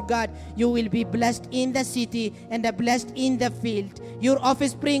Lord your God, you will be blessed in the city and blessed in the field. Your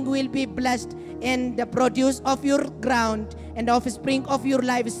offspring will be blessed in the produce of your ground, and the offspring of your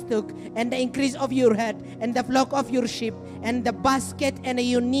livestock, and the increase of your head, and the flock of your sheep, and the basket and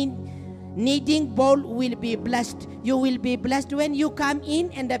your kneading bowl will be blessed. You will be blessed when you come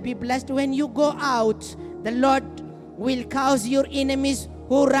in, and be blessed when you go out. The Lord will cause your enemies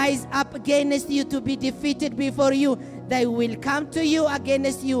who rise up against you to be defeated before you. They will come to you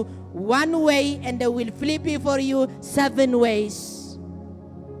against you one way, and they will flee before you 7 ways.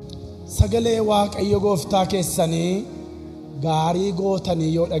 Sagalee Waaqayyo Gooftaa keessanii gaarii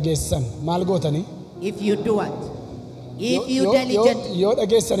gootanii yoo dhageessan maal gootanii? If you do what? If you diligently yoo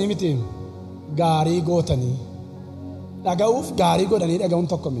dhageessanii miti gaarii gootanii. Dhaga'uuf gaarii godhanii dhaga'uun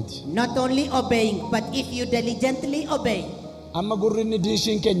tokko miti. Not only obeying, but if you diligently obey. Amma gurrinni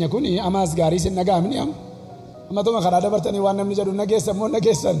diishiin keenya kuni amaas gaarii sin dhaga'amni amma tuma karaa dabartanii waan namni jedhu nageessan moo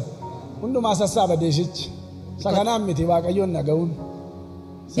nageessan hundumaa sassaaba diishichi. Saganaan miti Waaqayyoon dhaga'uun.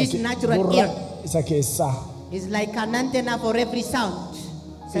 This natural ear isa keessaa. is like an antenna for every sound,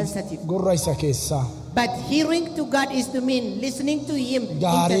 sensitive. Gurra isa keessaa. But hearing to God is to mean listening to Him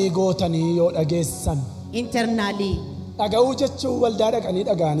Gaarii gootanii yoo dhageessan. internally. Dhaga'uu jechuun waldaa dhaqanii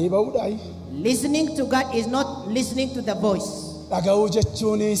dhaga'anii ba'uudhaayi. Listening to God is not listening to the voice, Dhaga'uu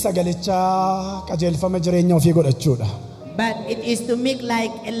jechuun sagalicha qajeelfama jireenya ofii godhachuudha. but it is to make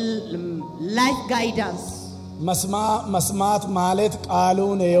like a life guidance. መስማት ማለት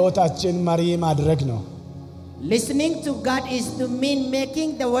ቃሉን ሕይወታችን መሪ ማድረግ ነው። Listening to God is to mean making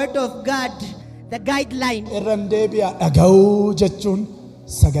the word of God the guideline. irran deebi'a dhaga'uu jechuun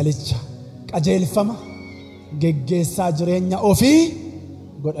sagalicha qajeelfama geggeessaa jireenya ofii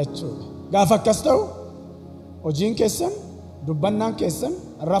godhachuudha. Gaafa akkas ta'u hojiin keessan, dubbannaan keessan,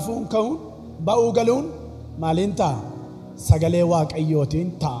 rafuun ka'uun, ba'uu galuun maaliin ta'a? Sagalee Waaqayyootiin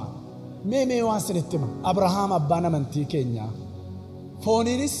ta'a. Mee waan sinitti hima. Abrahaam abbaan amantii keenyaa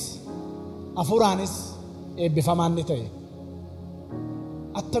fooniinis hafuuraanis eebbifamaan ni ta'e.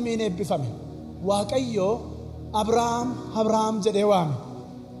 Attamiin eebbifame? Waaqayyoo Abrahaam jedhee waame.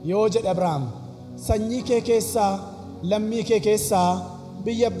 Yoo jedhe Abrahaam sanyii kee keessaa, lammii kee keessaa,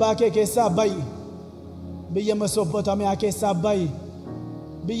 biyya abbaa kee keessaa ba'i. Biyya Mesopotaamiyaa keessaa ba'i.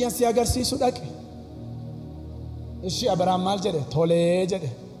 Biyya si agarsiisu dhaqi. Ishii Abrahaam maal jedhe? Tolee jedhe.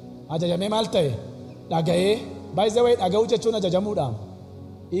 Ajajamee maal ta'e? Dhaga'ee. By the way, dhaga'uu jechuun ajajamuudha.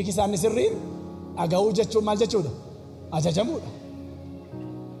 Hiiki isaanii sirriin dhaga'uu jechuun maal jechuudha? Ajajamuudha.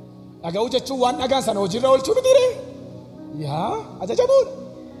 Dhaga'uu jechuun waan dhagaan sana hojiirra oolchuu mitiire? Yaa ajajamuudha.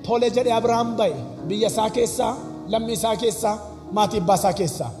 Tole jedhee Abrahaam ba'e. Biyya isaa keessaa, lammii isaa keessaa, maatii abbaa isaa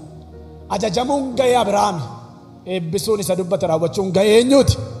keessaa. Ajajamuun ga'ee Abrahaam. Eebbisuun isa dubbate raawwachuun ga'ee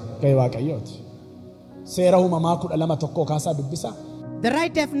eenyuuti? Ga'ee Waaqayyooti. Seera uumamaa 12 kaasaa dubbisa. The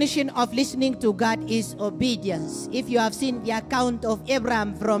right definition of listening to God is obedience. If you have seen the account of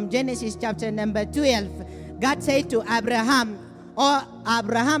Abraham from Genesis chapter number 12, God said to Abraham, "Oh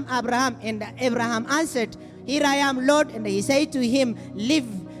Abraham, Abraham," and Abraham answered, "Here I am, Lord." And he said to him, "Leave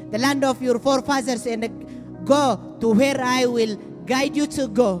the land of your forefathers and go to where I will guide you to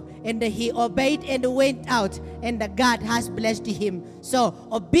go." And he obeyed and went out, and God has blessed him. So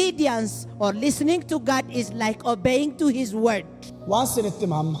obedience or listening to God is like obeying to His word. Waan sinitti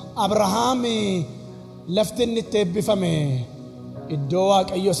mamma Abrahaam lafti inni itti eebbifame iddoo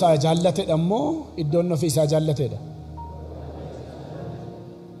Waaqayyo isaa jaallatedha moo iddoon ofii isaa jaallatedha?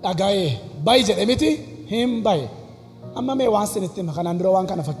 Dhaga'ee bayi jedhe miti hin baye. Amma mee waan sinitti hima kanaan dura waan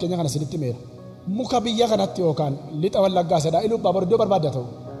kana fakkeenya kana sinitti meera. Muka biyya kanatti yookaan lixa wallaggaa sadhaa iluu baabur iddoo barbaadda ta'u.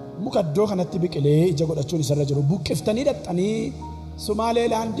 Muka iddoo kanatti biqilee ija godhachuun isarra jiru. Buqqiftanii dhaxxanii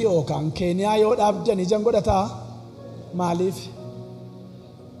Sumaaleelaandii yookaan Keeniyaa yoo dhaabdan ijaan godhataa maaliif?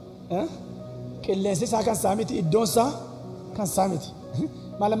 Qilleensi isaa kan isaa miti, iddoon isaa kan isaa miti.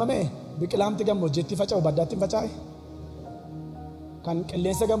 Maalamamee biqilaamti gammoojjiitti faca'u baddaatti hin faca'e? Kan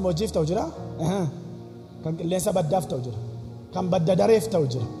qilleensa gammoojjiif ta'u jira? Kan qilleensa baddaaf ta'u jira? Kan badda dareef ta'u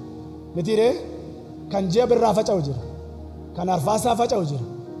jira? Mitiiree kan ji'a birraa faca'u jira? Kan arfaasaa faca'u jira?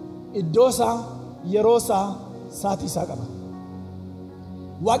 Iddoo isaa, yeroo isaa, saatii isaa qaba.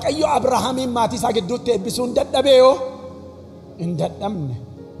 Waaqayyo Abrahaamiin maatii isaa gidduutti eebbisuu hin dadhabee yoo hin dadhabne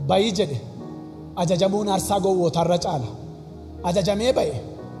bayi jedhe. Ajajamuun aarsaa gowwootarra caala. Ajajamee ba'e.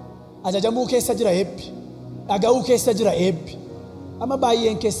 Ajajamuu keessa jira eebbi. Dhaga'uu keessa jira eebbi. Amma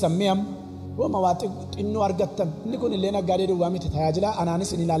baay'een keessan mi'am wooma waa xinnoo argattan. Inni kun illee naggaadee duwwaa miti tajaajila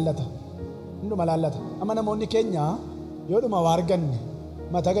anaanis ni ilaallata. Hunduma ilaallata. Amma namoonni keenya yoodhuma waa arganne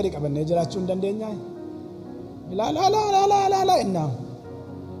mataa gadi qabannee jiraachuu hin dandeenyaa? Ilaalaa innaa.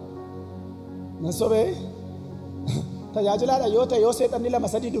 Nan sobee tajaajilaadha yoo ta'e yoo seexanni lama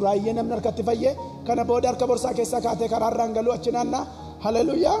sadii duraayyee namni harkatti fayyee kana booda harka borsaa keessaa kaatee karaarraan galuu achi naannaa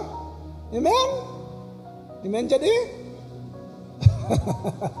haleluuyaa ameen ameen jedhee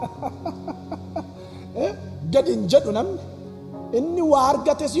gadi hin jedhu namni inni waa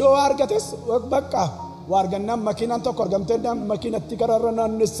argates yoo waa argates bakka waa argannaan makiinaan tokko argamtee makiinatti karaarra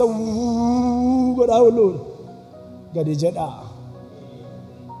naannessa godhaa ooluudha gadi jedhaa.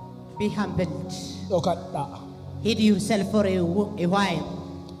 Be humbled. Dhokadhaa. Hid yourself for a while.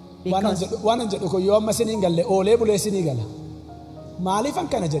 Waan jedhu kun yoo amma sinii galle oolee bulee sinii gala. Maaliifan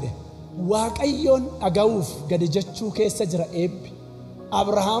kana jedhe Waaqayyoon dhaga'uuf gadi jechuu keessa jira eebbi.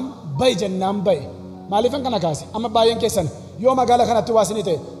 Abrahaam bayi jennaan bayi. Maaliifan kana kaase amma baay'een keessan yoo magaala kanatti waa sinii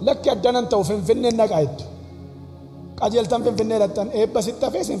ta'e lakki addanan ta'u Finfinnee naqaa jettu. Qajeeltan Finfinnee dhattan eebba sitti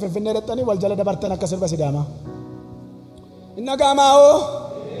hafee sin Finfinnee dhattanii wal jala dabartan akka sirba Sidaamaa. Inni gaamaa hoo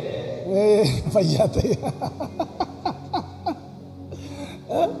fayyate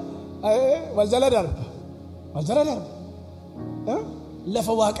wal jala darba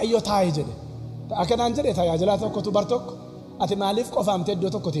lafa Waaqayyo taa'ee jedhe akkanaan jedhe tajaajilaa tokkotu bar tokko ati maaliif qofaamtee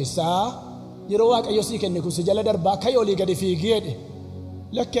iddoo tokko teessaa yeroo Waaqayyo sii kenne kun si jala darbaa akka olii gadi fiigee jedhe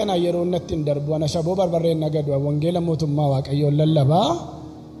lakki ana yeroo natti hin darbu ana shaboo barbarreen nagadu wangeela mootummaa Waaqayyoon lallabaa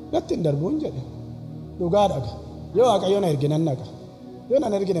natti hin darbuun jedhe dhugaa dhaga yoo Waaqayyo na erginan naga yoo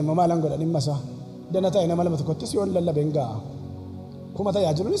nan ergine immoo maalan godhan dhimma isaa dana ta'e nama lama tokkottis yoo lallabeen ga'a kuma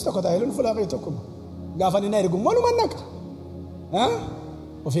tajaajiluunis tokko tajaajiluun fulaaqee tokkuma gaafa ni na erguun walumaan naqa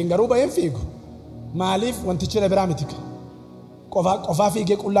ofiin garuu ba'een fiigu maaliif wantichi na biraa miti qofaa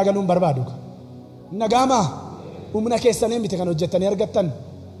fiigee qullaa galuun barbaadu nagaamaa humna keessanii miti kan hojjettanii argattan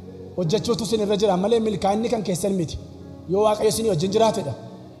hojjechuutu sin irra jira malee milkaa'inni kan keessan miti yoo Waaqayyo isinii wajjin jiraatedha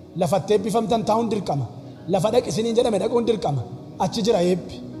lafattee eebbifamtan taa'uun dirqama lafa dhaqi isiniin jedhame dhaquun dirqama achi jira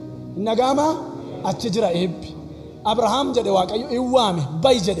eebbi nagaamaa achi jira eebbi Abrahaam jedhe Waaqayyo hin waame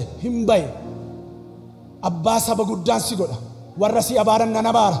bayi jedhe hin baye abbaa saba guddaan si godha warra si abaaran nan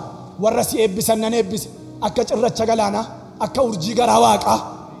abaara warra si eebbisan nan eebbise akka cirracha galaanaa akka urjii garaa Waaqaa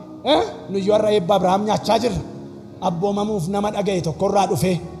nuyyuu har'a eebba Abrahaam nyaachaa jirra abboomamuuf nama dhaga'e tokkorraa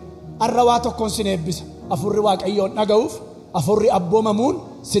dhufee har'a waa tokkoon sin eebbisa afurri Waaqayyoon dhaga'uuf afurri abboomamuun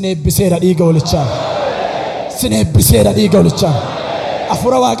sin eebbiseera dhiiga olichaa sin eebbiseera dhiiga olichaa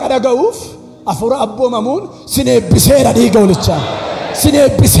afura Waaqa dhaga'uuf afura abboomamuun sin eebbiseera dhiiga olichaa sin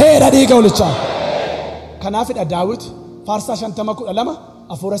eebbiseera dhiiga olichaa kanaafidha Daawit faarsaa 52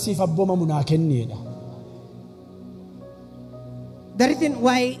 afura siif abboomamu naa kenneedha. The reason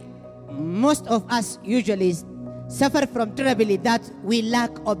why most of us usually suffer from trouble is that we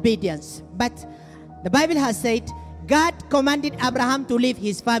lack obedience. But the Bible has said God commanded Abraham to leave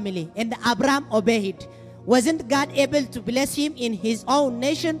his family and Abraham obeyed. Wasn't God able to bless him in his own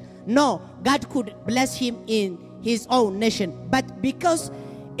nation? No, God could bless him in his own nation. But because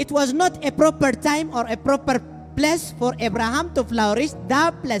it was not a proper time or a proper place for Abraham to flourish,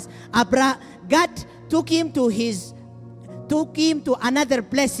 that place, God took him to another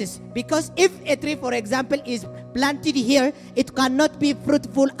places. Because if a tree, for example, is planted here, it cannot be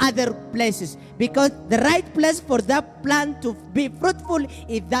fruitful other places. Because the right place for that plant to be fruitful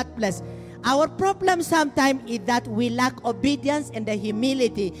is that place. Our problem sometimes is that we lack obedience and the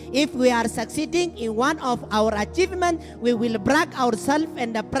humility. If we are succeeding in one of our achievements, we will brag ourselves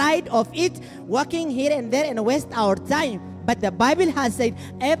and the pride of it, working here and there and waste our time. But the Bible has said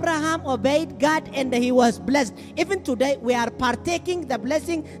Abraham obeyed God and he was blessed. Even today we are partaking the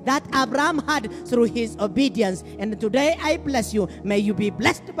blessing that Abraham had through his obedience. And today I bless you. May you be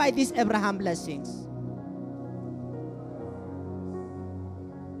blessed by these Abraham blessings.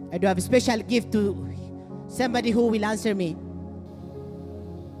 I do have a special gift to somebody who will answer me.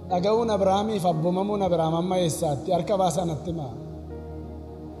 Dhaga'uun Abrahaamiif abboomamuun Abrahaam amma eessaatti harka baasanatti maa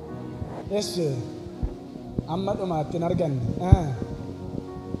eessi amma dhumaatti hin arganne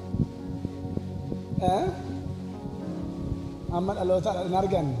amma dhaloota hin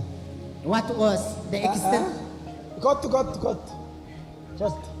arganne. What was the extent? Kottu.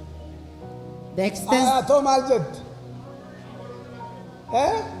 Just. The extent. Too maal jette?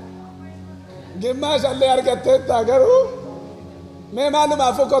 Gimmaa shallee argatteetta garuu mee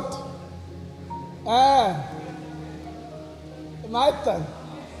maalumaaf kottu? Maayittan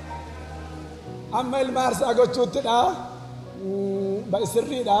amma ilma aarsaa gochuuttidha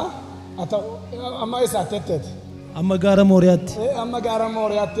sirriidha amma isaatti jetteeti. Amma gaara Mooriyaatti. Amma gaara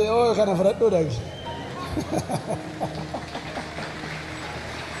Mooriyaatti kana fudhadhuu dhagi.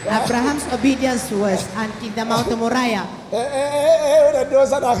 Abraham's obedience was until the Mount Moriah. Iddoo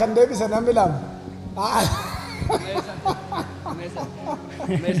sanaa kan deebise namni lama.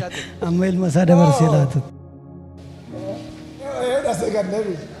 Amma ilma isaa dabarsee laatu.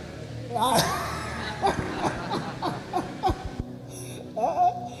 gandeebi.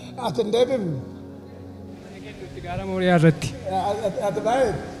 Ati ndeebim. Gaara Mooriyaa irratti. Ati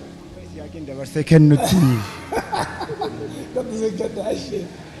baay'ee. Yaakiin dabarsee kennutti. Gabbisee gaddaashee.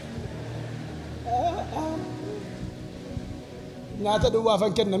 Nyaata duwwaa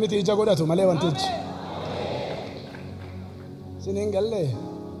fan kenna miti ija godhatu malee wantichi. Siniin gallee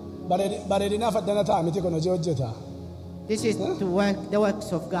bareedinaaf addana ta'a miti kun hojii hojjeta. This is to work the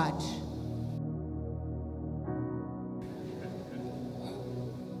works of God.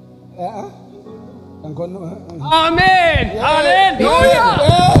 Amen. Hallelujah.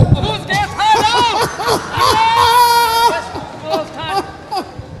 Who's get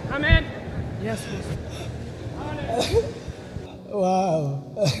Amen. Yes. Wow.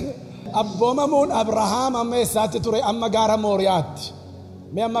 Abboomamuun Abrahaam amma eessaatti ture amma gaara Mooriyaatti.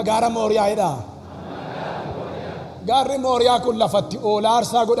 Mee amma gaara Mooriyaadha. Gaarri Mooriyaa kun lafatti oolaa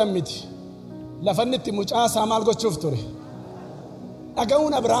aarsaa godhan miti. Lafanni itti mucaa isaa maal gochuuf ture.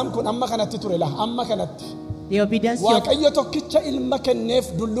 Dhaga'uun Abrahaam kun amma kanatti ture la amma kanatti. The obedience of Waaqayyo tokkicha ilma kenneef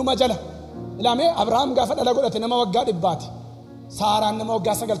dulluma jala. Ilaamee Abrahaam gaafa dhala godhate nama waggaa 100. Saaraan nama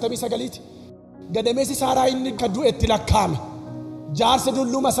waggaa 99ti. Gadameessi Saaraa inni ka du'etti lakkaame. Jaarsa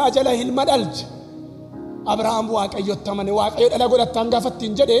dulluma isaa jala ilma dhalche. Abrahaam Waaqayyotti amane Waaqayyo dhala godhattaan gaafatti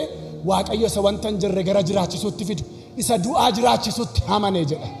hin jedhee Waaqayyo isa wanta hin jirre gara jiraachisuutti fidu. Isa du'aa jiraachisuutti amane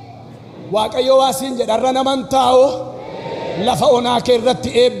jedha. Waaqayyo waasiin jedharra naman taa'u. Lafa onaa kee irratti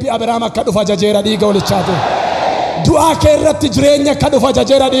eebbi Abrahaam akka dhufa jajeera dhiiga olichaatu. Du'aa kee irratti jireenya akka dhufa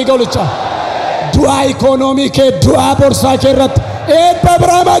jajeera dhiiga olichaa. Du'aa ikoonoomii kee du'aa borsaa kee irratti eebbi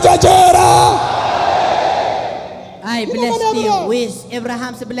Abrahaam jajeera. I blessed you with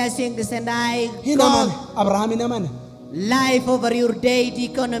Abraham's blessings and I Hinaman call Abrahaam hinaman. life over your dead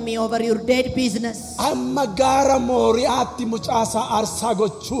economy, over your dead business. Amma gaara Mooriyaatti mucaasaa aarsaa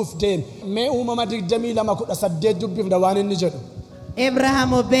gochuuf deeme. Mee uumama 22:18 dubbifna waan inni jedhu.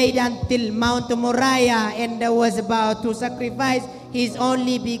 Abraham obeyed until Mount Moriah and was about to sacrifice his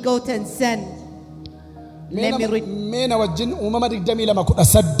only begotten son. Let me read Mee na wajjin uumama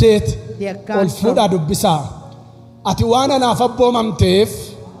 22:18 the ol account fuudhaa from dubbisaa. Ati waan anaaf abboomamteef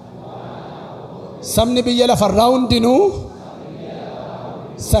sabni biyya lafarraa hundinuu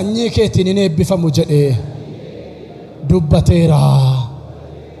sanyii keetiin hin eebbifamu jedhee dubbateera.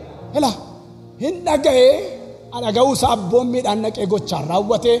 Ela hin dhaga'ee dhaga'uu isaa abboommiidhaan naqee gochaan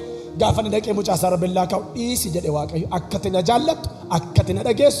raawwatee gaafa ni dhaqee mucaa isaa billaa ka'u dhiisi jedhe Waaqayyo akka ati na jaallattu akka ati na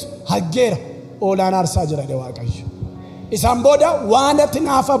dhageessu haggeera oolaan aarsaa jira jedhe Waaqayyo. Isaan booda waan ati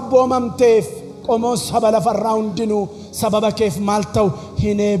naaf abboomamteef qomoon saba lafarraa hundinuu sababa keef maal ta'u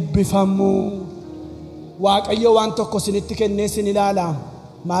hin eebbifamu. Waaqayyo waan tokko sinitti kennee sin ilaala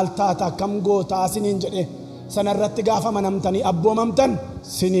maal taata akkam gootaa siniin jedhe sanarratti gaafa manamtanii abboomamtan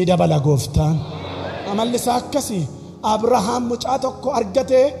sinii dabala gooftaan. Amalli isaa akkasii Abrahaam mucaa tokko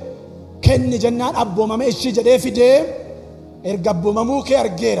argatee kenni jennaan abboomame ishii jedhee fidee erga abboomamuu kee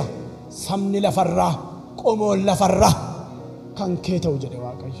argeera sabni lafarraa qomoon lafarraa kan kee ta'u jedhe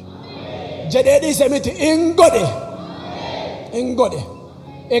Waaqayyo. Jedhee dhiise miti in godhe.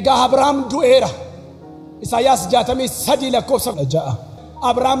 Egaa Abrahaam du'eera. Isaayyaas 63:6.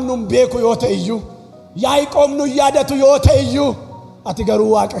 Abrahaam nun beeku yoo ta'e iyyuu Yaaqoob nun yaadatu yoo ta'e iyyuu ati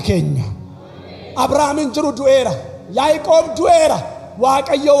garuu Waaqa keenya. Abrahaamin jiru du'eera. Yaaqoob du'eera.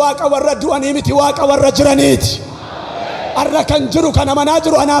 Waaqayyo Waaqa warra du'anii miti Waaqa warra jiraniiti. Arra kan jiru kan amanaa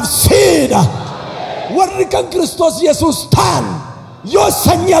jiru anaaf siidha. Warri kan Kiristoos Yesuus ta'an yoo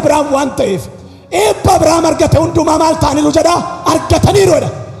sanyii Abrahaam waan ta'eef eebba Abrahaam argate hundumaa maal ta'aniiru jedha argataniiru jedha.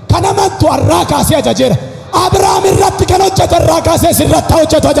 Kan amantu arraa kaasee ajajeera. Abrahaam irratti kan hojjete irraa kaasee sirratti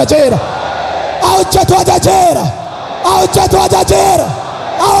hojjetu ajajeera. Hojjetu ajajeera. Hojjetu ajajeera.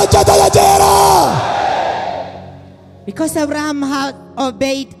 Hojjetu ajajeera. because Abraham had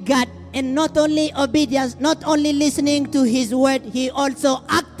obeyed God, and not only obedience, not only listening to his word, he also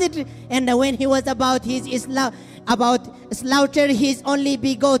acted. And when he was about slaughter his only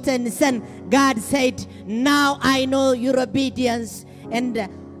begotten son, God said, now I know your obedience. And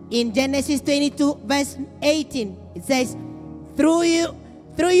in Genesis 22:18, it says, through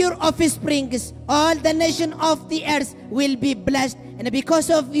your offsprings, all the nation of the earth will be blessed. And because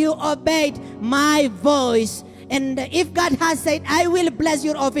of you obeyed my voice. And if God has said, I will bless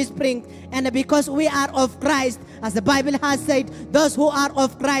your offspring, and because we are of Christ, as the Bible has said, those who are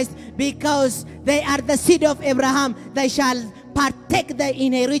of Christ, because they are the seed of Abraham, they shall partake the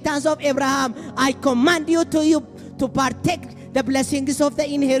inheritance of Abraham. I command you to partake the blessings of the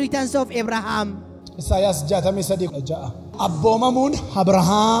inheritance of Abraham. Isaayyaas 63:6. Abboomamuun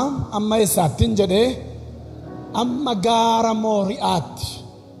Abrahaam amma isaattiin jedhee amma gaara Mooriyaatti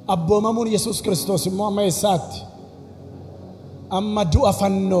abboomamuun Yesuus Kiristoos immoo amma eessaatti amma du'a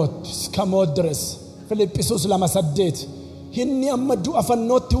fannootti Skamoodires Filiphisius 2:8 inni amma du'a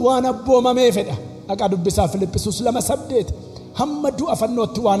fannootti waan abboomameef fedha dhaqa dubbisaa Filiphisius 2:8 hamma du'a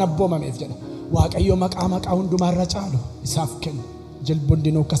fannootti waan abboomameef jedha Waaqayyo maqaa hundumaarra caalu isaaf kenna jilbi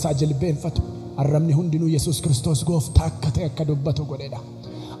hundinuu kasaa jilbeenfatu arrabni hundinuu Yesuus Kiristoos gooftaa akka ta'e akka dubbatu godheedha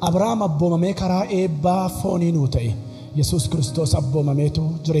Abrahaam abboomamee karaa eebbaa fooniinuu ta'e Yesuus Kiristoos abboomameetu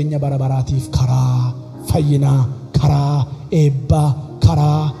jireenya bara baraatiif karaa fayyinaa karaa eebbaa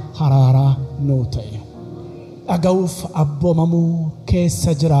karaa araaraa nuu ta'e dhaga'uuf abboomamuu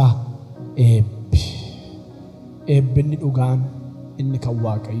keessa jira eebbinni dhugaan inni kan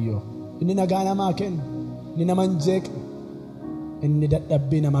Waaqayyo inni nagaa namaa kennu inni nama hin jeeqne inni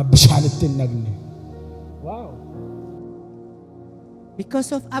dadhabbii namaa bishaanitti hin naqne wow. Because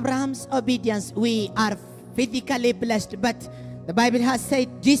of Abraham's obedience, we are physically blessed. But the Bible has said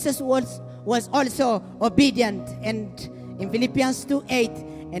Jesus was also obedient. And in Philippians 2:8,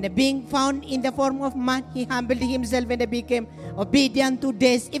 and being found in the form of man, he humbled himself and became obedient to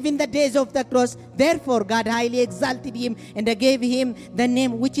death, even the days of the cross. Therefore, God highly exalted him and gave him the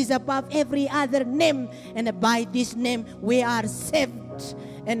name which is above every other name. And by this name, we are saved.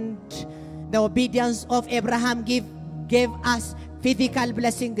 And the obedience of Abraham gave us physical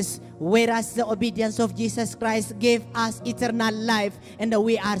blessings, whereas the obedience of Jesus Christ gave us eternal life, and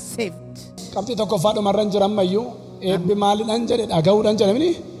we are saved. Qabxii tokko faadhuma irra jirammayyuu eebbi maaliidhaan jedhe dhaga'uudhaan jedhamini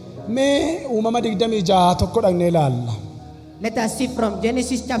mee uumama 26 tokko dhaqnee ilaalla. Let us see from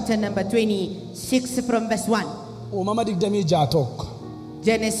Genesis chapter number 26 from verse 1. Uumama 26 tokko.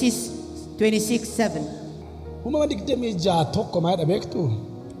 Genesis 26:7. Uumama 26 tokko maal beektu?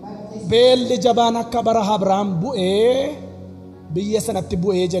 Beelli jabaan akka bara Abrahaam bu'ee biyya sanatti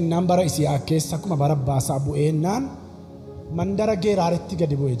bu'ee jennaan bara Isiyaaq keessa akkuma bara Baasaa bu'eennaan mandara Geeraaritti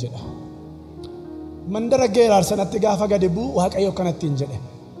gadi bu'ee jedha. Mandara Geeraar sanatti gaafa gadi bu'u Waaqayyo kanatti hin jedhe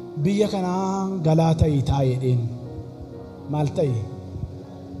biyya kanaa galaa ta'ii taa'eedhaan maal ta'ii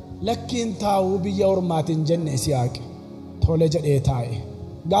lakkiin taa'uu biyya ormaatiin jenne Isiyaaq tole jedhee taa'e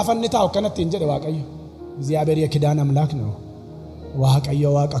gaafa inni taa'u kanatti hin jedhe Waaqayyo እግዚአብሔር የኪዳን አምላክ ነው Waaqayyo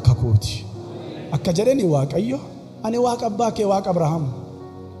waaqa kakuuti akka jedheni Waaqayyo ani waaqa abbaa kee waaqa Abrahaam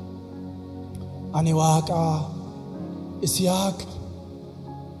ani waaqa Isiyaaq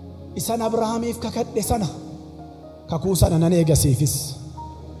isan Abrahaamiif kakadhe sana kakuu sana nan eegasiifis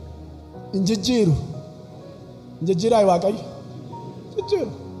injijjiiraa Waaqayyo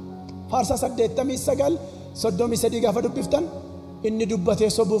injijjiiru Faarsa 89 33 gaafa dubbiftan inni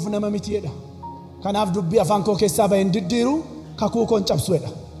dubbatee sobuuf nama mitiidha kanaaf dubbii afaan koo keessaa bahe indiddiiru kakuu koon cabsuudha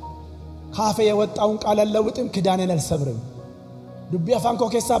kaafee የወጣውን ቃል አልለውጥም ኪዳኔን አልሰብርም dubbii afaan koo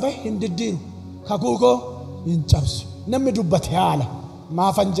keessaa bahe indiddiiru kakuu koo hin cabsu namni dubbate haala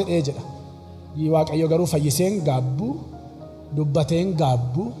maafan jedhee jedha Waaqayyo garuu fayyiseen gaabbu dubbateen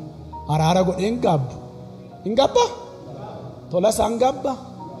gaabbu araara godheen gaabbu hin gabba tola san gabba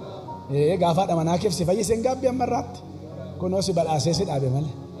gaafa dhamanaa keef si fayyiseen gaabbi ammarraatti kunoo si badhaasee si dhaabe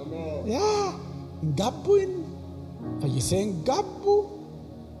malee yaa hin gabbu fayyiseen gaabbu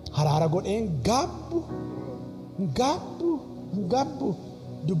araara godheen gaabbu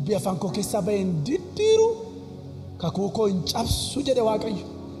dubbii afaan koo keessaa bahe indiddiiru kakuu koo hin cabsu jedhe Waaqayyo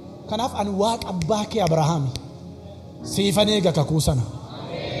kanaaf ani waaqa abbaa kee Abrahaam siifan eega kakuu sana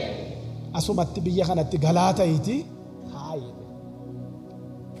asumatti biyya kanatti galaa ta'iiti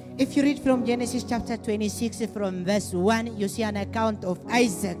If you read from Genesis chapter 26 from verse 1, you see an account of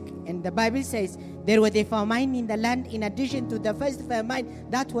Isaac. And the Bible says there was a famine in the land in addition to the first famine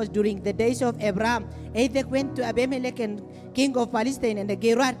that was during the days of Abraham. Isaac went to Abimelech, and king of Palestine, and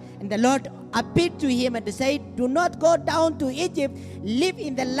Gerar, and the Lord appeared to him and said, do not go down to Egypt, live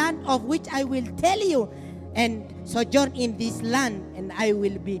in the land of which I will tell you, and sojourn in this land, and I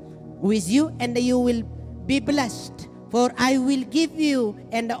will be with you, and you will be blessed. For I will give you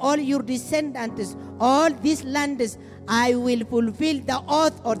and all your descendants all these lands. I will fulfill the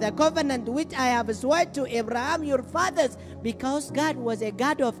oath or the covenant which I have sworn to Abraham your fathers. Because God was a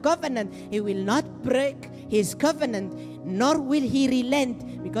God of covenant, He will not break His covenant, nor will He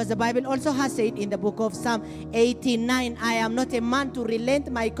relent. Because the Bible also has said in the book of Psalm 89, I am not a man to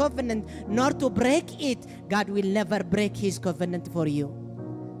relent my covenant, nor to break it. God will never break His covenant for you.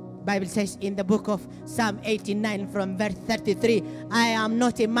 Bible says in the book of Psalm 89 from verse 33, I am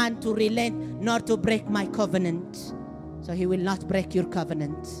not a man to relent nor to break my covenant. So He will not break your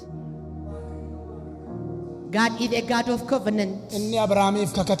covenant. God is a God of covenant. Inni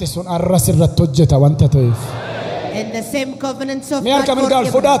Abrahaamiif kakate sun arras irratti hojjeta wanta ta'eef. And the same covenants of Mee harka mirgaan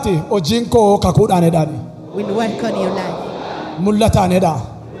fudhaati hojiin koo kakuudhaan edhaani. will work on your life. Mul'ataan hedha.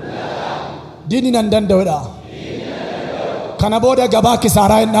 Diinni nan danda'udha. Kana booda gabaa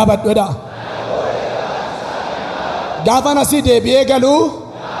kisaaraa hin dhaabadhuudha. Gaafa nasii deebi'ee galuu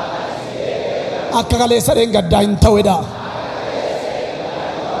akka kaleessa dheengaddaa hin ta'uudha.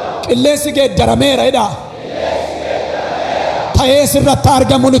 Qilleensi geeddarameera hedha. Ta'ee sirratti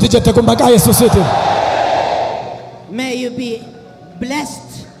argamu nuti jette kun maqaa Yesuusiitiin. May you be blessed,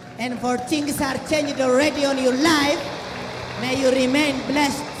 and for things are changed already on your life. May you remain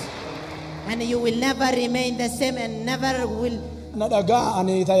blessed, and you will never remain the same and never will. Na dhagaa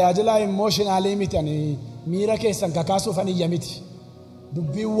ani tajaajila emotionally miti ani miira keessan kakaasuuf ani yamiti.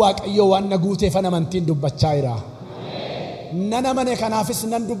 Dubbiin Waaqayyoo waan na guuteef ana amantiin dubbachaa jira. Nana mane kanaafis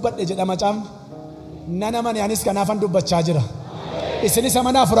nan dubbadhe jedha macaan. Nana mane anis kanaafan dubbachaa jira. Isinis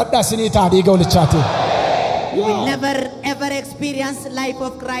amanaa fudhadhaa isinii ta'a dhiiga walichaati. You will never ever experience life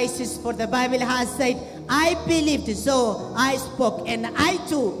of crisis, for the Bible has said, I believed, so I spoke, and I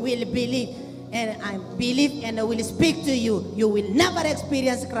too will believe, and I believe and I will speak to you. You will never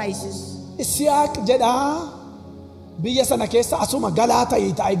experience crisis. Isiyaaq jedha biyya sana keessa asuma galaa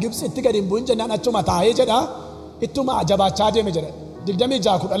ta'e Gibxitti gadi hin bu'in jennaan achuma taa'ee jedha ittuma ajabaachaa deeme jedha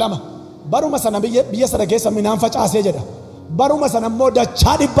 26:12 baruma sana biyya sana keessa midhaan facaasee jedha baruma sana immoo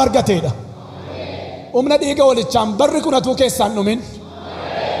dachaa dhibba argateedha. Umna dhiiga walichaan barri kun atuu keessaan dhumin.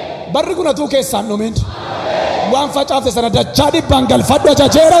 Barri kun atuu keessaan dhumin. Waan facaafte sana dachaa dhibbaan galfadhu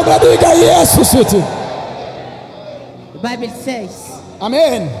ajajeera umna dhiiga Yesuusiitiin. The Bible says,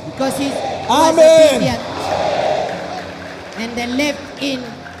 Amen. because he Amen. was obedient and they lived in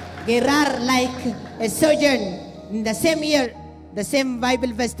Gerar like a sojourn in the same year. The same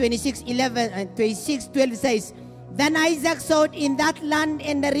Bible verse 26:11 and 26:12 says, then Isaac sowed in that land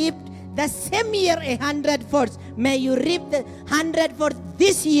and reaped the same year 100-fold. May you reap the 100-fold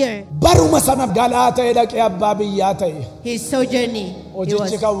this year. Baruma sana galaa ta'e dhaqee abbaa biyyaa ta'e. His sojourning, he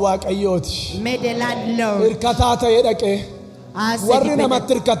Hojichi kan Waaqayyooti. made a landlord. Hirkataa ta'e dhaqee. As a Warri dependent.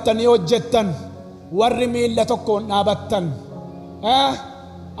 namatti hirkattanii hojjettan. Warri miilla tokkoon dhaabattan.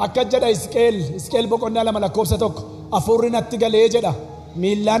 Akka jedha Hizqeel boqonnaa 2:1 afurri natti galee jedha.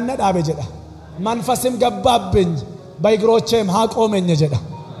 Miillaan na dhaabe jedha. Manfasim gabbaabbiin bayigroocheem haa qoomenya jedha.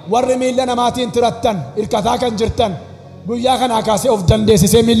 Warri miilla namaatiin tirattan hirkataa kan jirtan guyyaa kanaa kaasee of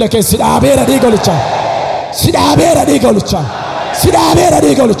dandeessisee miilla kee si dhaabeera dhiiga olichaan. Si dhaabeera dhiiga olichaan. Si dhaabeera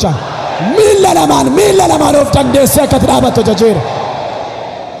dhiiga olichaan. Miilla lamaan of dandeessee akka dhaabattu jajeera.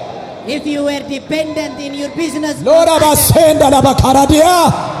 If you were dependent in your business, Lora basenda la bakaradia,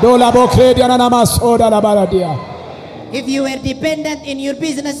 dola bokredia na namasoda la baradia. if you were dependent in your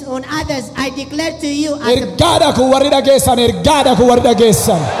business on others, I declare to you, as a, Ergada ku warida geessan, ergada ku warida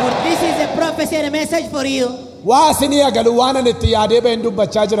geessan. for this is a prophecy and a message for you. Waasini agalu wana nitti yaadee been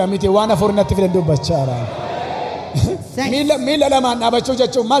dubbachaa jira miti wana furinatti fide dubbachaa jira. Miilla lamaan dhaabachuu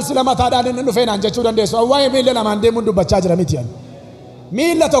jechuun maal si lama taadhaan inni dhufeenaan jechuu dandeessu. Waa'ee miilla lamaan deemuun dubbachaa jira miti yan.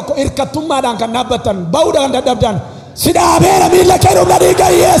 Miilla tokko hirkattummaadhaan kan dhaabbattan ba'uudhaan dadhabdan si dhaabeera miilla kee dhumna dhiiga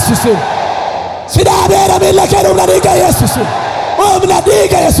Yesuusiin. Si dhaabeera miilla kee dhumna dhiiga Yesuusiin. Humna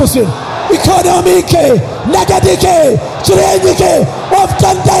dhiiga Yesuusiin. Ikoonoomii kee, nagadi kee, jireenyi kee of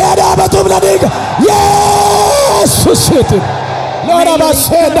danda'ee dhaabatu humna dhiiga Yesuusiitiin. Loora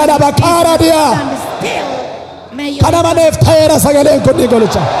basseenda laba kaara diyaa. Stand still. May you Kana maleef ta'eera sagaleen kun dhiiga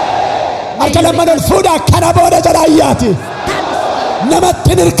olichaa. Harka lamman ol fuudhaa kana booda jedha ayyaati.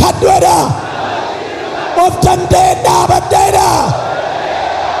 Namatti hirkadhuudha. Of danda'ee dhaabadheedha.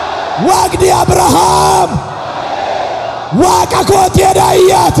 Waaqni Abrahaam. Waaqa kooti jedha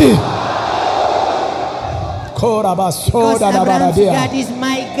ayyaati. Koora because basooda Abraham's labaradiyaa. God is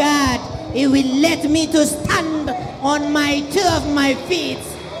my God. He will let me to stand on my two of my feet.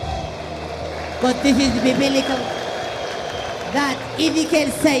 But this is biblical. That Ezekiel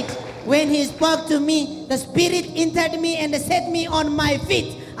said, when he spoke to me, the Spirit entered me and set me on my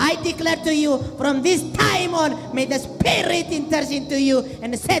feet. I declare to you, from this time on, may the Spirit enter into you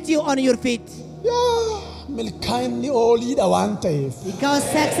and set you on your feet. Milkaa'inni oliidha waan ta'eef. Because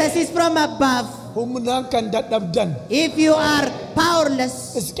success is from above. Humnaan kan dadhabdan. If you are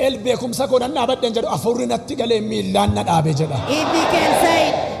powerless, Hizqeel beekumsa koo nan dhaabadhan jedhu afurri natti galee miillaan na dhaabe jedha. Ezekiel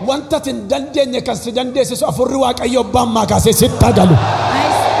said, Wanta tin dandeenye kan si dandeessisu afurri Waaqayyo abbaan maakaasee sitti galu. I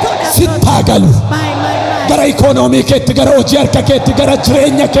stood up Sitti galu. by my mind. Gara ikonoomii keetti, gara hojii harka keetti, gara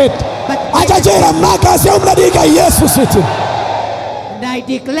jireenya keetti. Ajajeera maakaasee humna dhiiga Yesuusiitiin. And I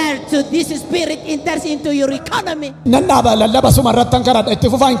declare to this Spirit enters into your economy. Nan dhaaba lallaba suma irrattan kadhadha itti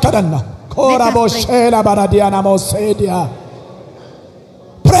fufaa hin kadhanna. Koora bosheela baradiyaa namooseediyaa.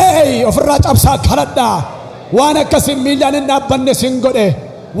 Pray ofirraa cabsaa kadhadhaa. Waan akkasiin miillaan hin dhaabbanne sin godhe.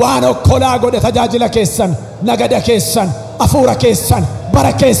 waan okkolaa godhe tajaajila keessan, nagada keessan, afuura keessan,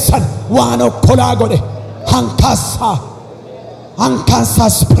 bara keessan waan okkolaa godhe hankaasa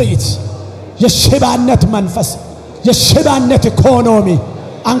spirit የሽባነት መንፈስ የሽባነት ኢኮኖሚ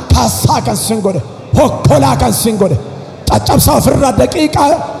አንካሳ kan sin godhe okkolaa kan sin godhe caccabsaa ofirraa daqiiqaa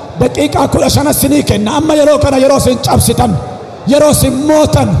 15 sinii kenna amma yeroo kana yeroo sin cabsitan yeroo sin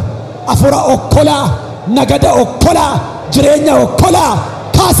mootan afuura okkolaa nagada okkolaa jireenya okkolaa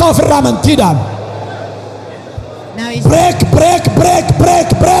kaasa ofirraa amantiidhaan break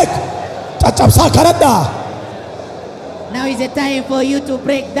caccabsaa kadhadhaa. Now is the time for you to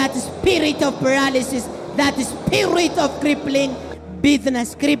break that spirit of paralysis, that spirit of crippling business,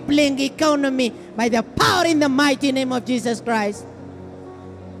 crippling economy by the power in the mighty name of Jesus Christ.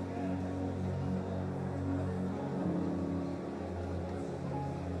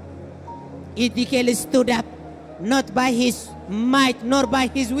 Ezekiel stood up, not by his might nor by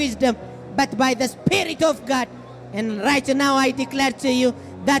his wisdom, but by the Spirit of God. And right now I declare to you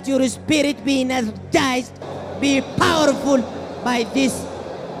that your spirit be energized, be powerful by this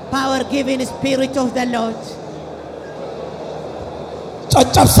power-giving Spirit of the Lord.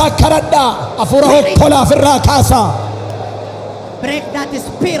 Break that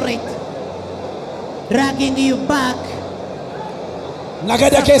spirit, dragging you back.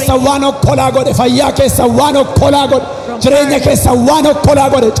 Nagada keessa waan okkolaa godhe fayyaa keessa waan okkolaa godhe jireenya keessa waan okkolaa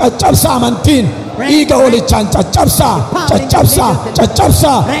godhe caccabsaa amantiin dhiiga olichaan caccabsaa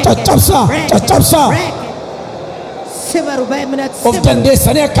of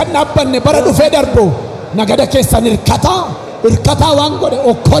dandeessanii akka dhaabbanne bara dhufee darbu nagada keessan hirkataa waan godhe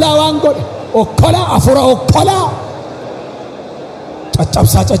okkolaa afuura okkolaa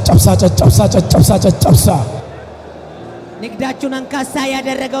caccabsaa ንግዳችሁን አንካሳ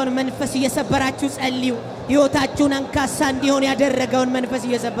ያደረገውን መንፈስ እየሰበራችሁ ጸልዩ። ሕይወታችሁን አንካሳ እንዲሆን ያደረገውን መንፈስ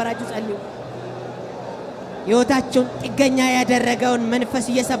እየሰበራችሁ ጸልዩ። ሕይወታችሁን ጥገኛ ያደረገውን መንፈስ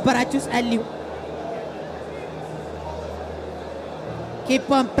እየሰበራችሁ ጸልዩ። Keep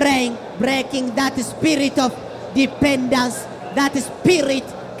on praying, breaking that spirit of dependence, that spirit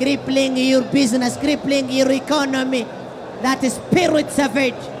crippling your business, crippling your economy, that spirit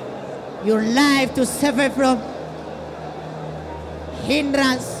suffered your life to suffer from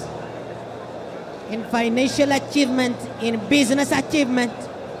hindrance in financial achievement, in business achievement,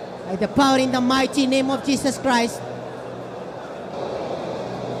 by the power in the mighty name of Jesus Christ.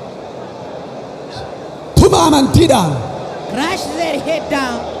 Crush their head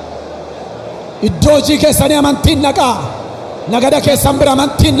down. Iddoji keessanii amantiin naqaa nagada keessan bira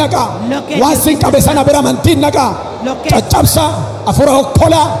amantiin naqaa waan sin qabe sana bira amantiin naqaa caccabsaa afuura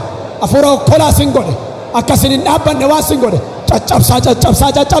okkolaa sin godhe akkasin hin dhaabbanne waan sin godhe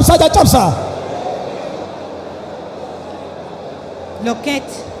caccabsaa.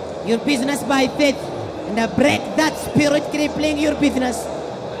 Locate your business by faith and break that spirit crippling your business.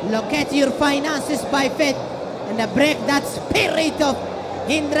 Locate your finances by faith and break that spirit of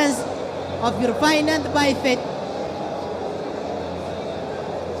hindrance of your finance by faith.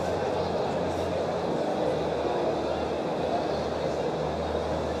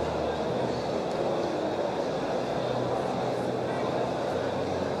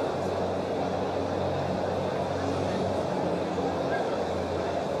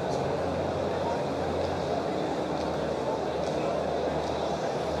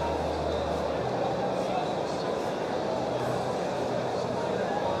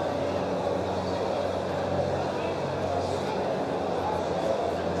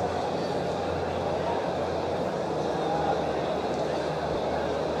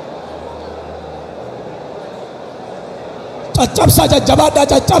 Keep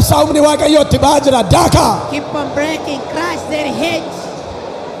on breaking, crush their heads.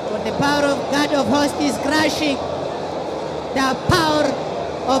 For the power of God of hosts is crushing the power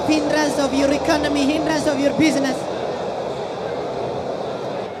of hindrance of your economy, hindrance of your business.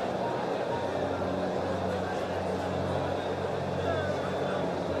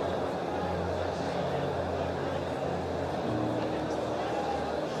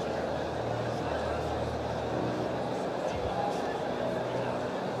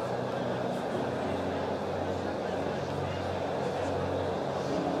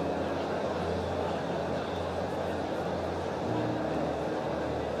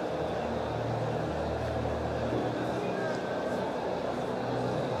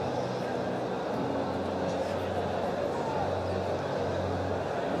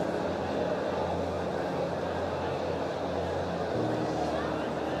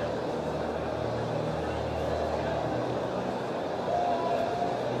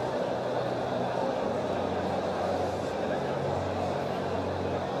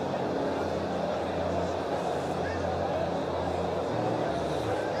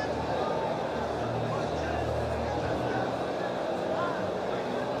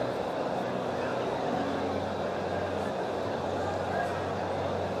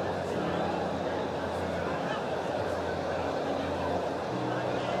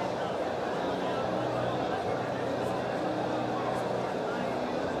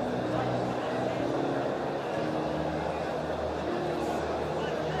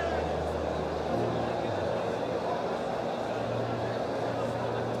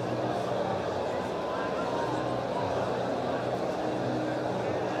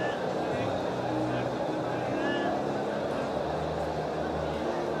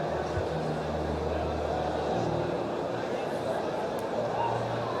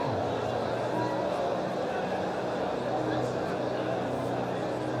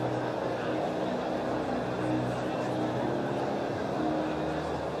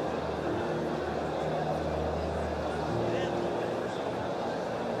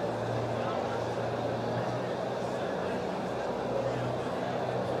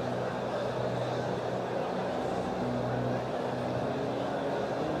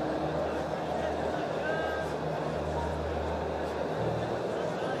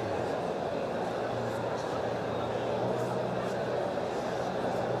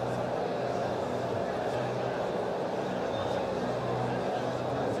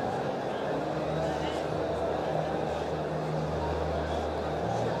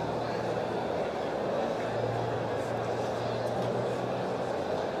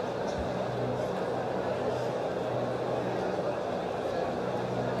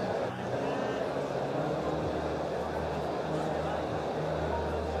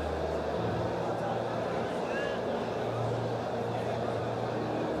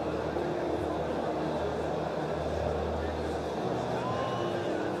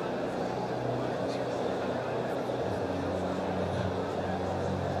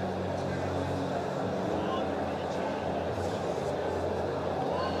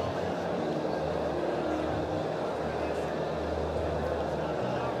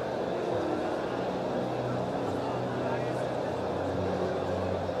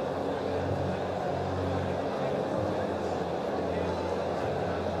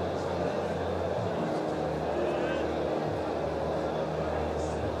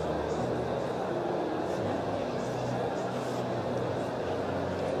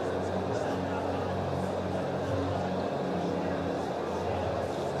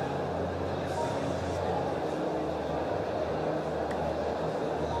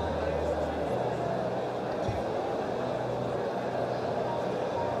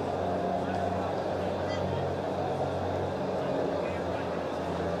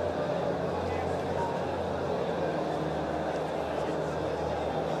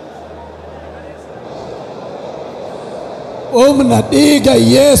 Umna dhiiga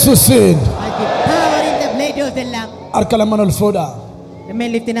Yesuusin. By the power in the blade of the Lamb. Harka lamaan ol fuudhaa.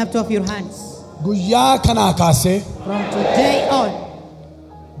 Remain lifting up two of your hands. Guyyaa kanaa kaasee From today on,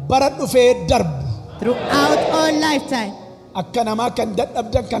 bara dhufee darbu throughout all lifetime, akka namaa kan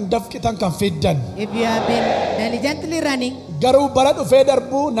dadhabdan kan dafqitan kan fiddan. if you have been diligently running, Garuu bara dhufee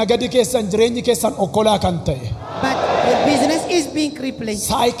darbu nagadi keessan jireenyi keessan okkolaa kan ta'e. but your business is being crippled,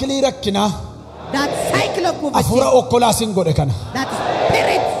 Saayikilii rakkinaa that cycle of hafuura poverty, okkolaa sin godhe kana. that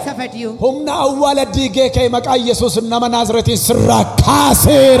spirit suffered you. Humna awwaala diigee ka'e maqaa Yesuus nama Naazretiin sirraa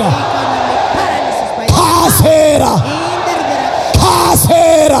kaaseera. Economic paralysis by the Kaaseera. in the resurrection.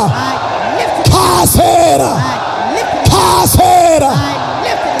 Kaaseera. I lift it. Kaaseera. I lift it. Kaaseera. I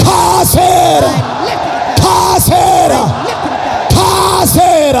lift it. Kaaseera. I lift it. Kaaseera. Lift it up.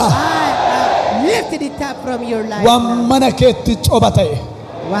 Kaaseera. I lifted it up from your life. Waan mana keetti coba ta'e.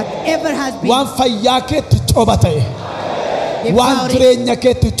 Whatever has been Waan fayyaa keetti coba ta'e. Waan devouring jireenya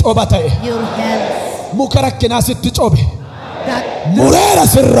keetti coba ta'e. your health, Muka rakkinaa sitti cobe. that Mureera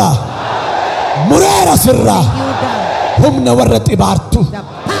sirraa. Mureera sirraa. you down, Humna warra xibaartu.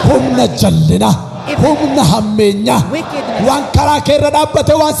 Humna jallina. Humna hammeenyaa. wickedness, Waan karaa keerra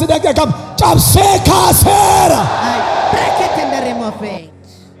dhaabbate waan si dhagaham cabsee kaaseera. I break it in the name of it.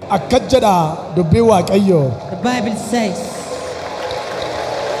 Akka jedha dubbii Waaqayyoo. The Bible says,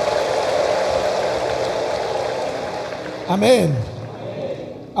 Ameen.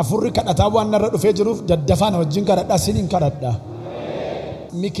 Afurri kadhataa waan narra dhufee jiruuf daddafaan wajjin kadhadhaa siniin kadhadhaa.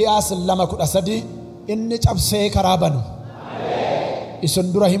 Mikiyaas 2:13 inni cabsee karaa banu. Isin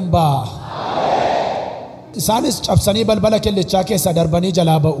dura hin ba'a. Isaanis cabsanii balbala kellichaa keessa darbanii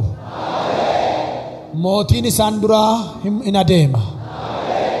jalaa ba'u. Mootiin isaan dura hin adeema.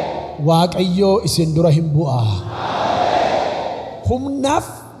 Waaqayyoo isin dura hin bu'a. Humnaaf,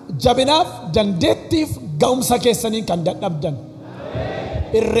 jabinaaf, dandeettiif ga'umsa keessaniin kan dadhabdan.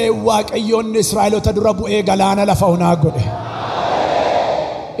 Irree Waaqayyoonni Israa'eloota dura bu'ee galaana lafa onaa godhe.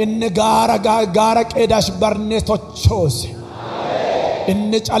 Inni gaara Qeedash Barnee tochoose.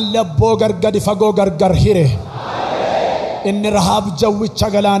 Inni callabboo gargadi fagoo gargar hire. Inni Rahaab jawwicha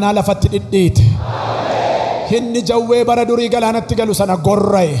galaanaa lafatti dhidhiite. Inni jawwee bara durii galaanatti galu sana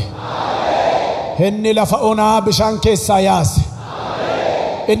gorra'e. Inni lafa onaa bishaan keessaa yaase.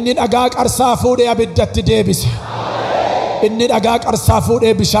 Inni dhagaa qarsaa fuudhee abiddatti deebise. Inni dhagaa qarsaa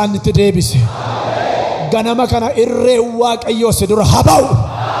fuudhee bishaanitti deebise. Ganama kana irree Waaqayyoo si dura haba'u.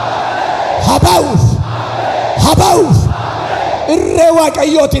 Haba'u. Haba'u. Irree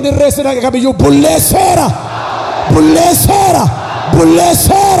Waaqayyootiin irree si dhagabiyyuu bulleesseera. Bulleesseera.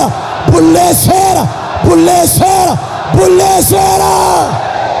 Bulleesseera. Bulleesseera. Bulleesseera. Bulleesseera.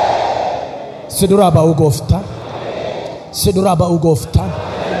 Si dura ba'u gooftaan. Si dura ba'u gooftaan.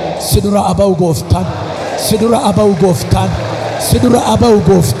 Si dura aba'u gooftaan. Si dura aba'u gooftaan. Si dura aba'u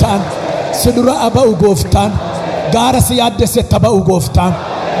gooftaan. Si dura aba'u gooftaan. Gaara si yaaddesse taba'u gooftaan.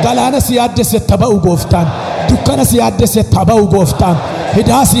 Galaana si yaaddesse taba'u gooftaan. Dukkana si yaaddesse taba'u gooftaan.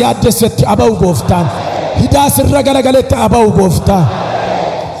 Hidaa si yaaddesse aba'u gooftaan. Hidaa sirra galagaletti aba'u gooftaan.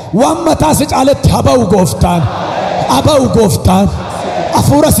 Waan mataa si caaletti aba'u gooftaan. Aba'u gooftaan.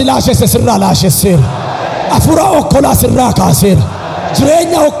 Afuura si laashesse sirraa laashesseera. Afuura okkolaa sirraa kaaseera.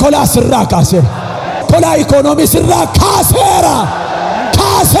 Jireenya okkolaa sirraa kaaseera. Okkolaa ikoonoomii sirraa kaaseera.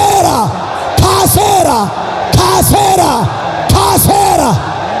 Kaaseera. Kaaseera. Kaaseera. Kaaseera.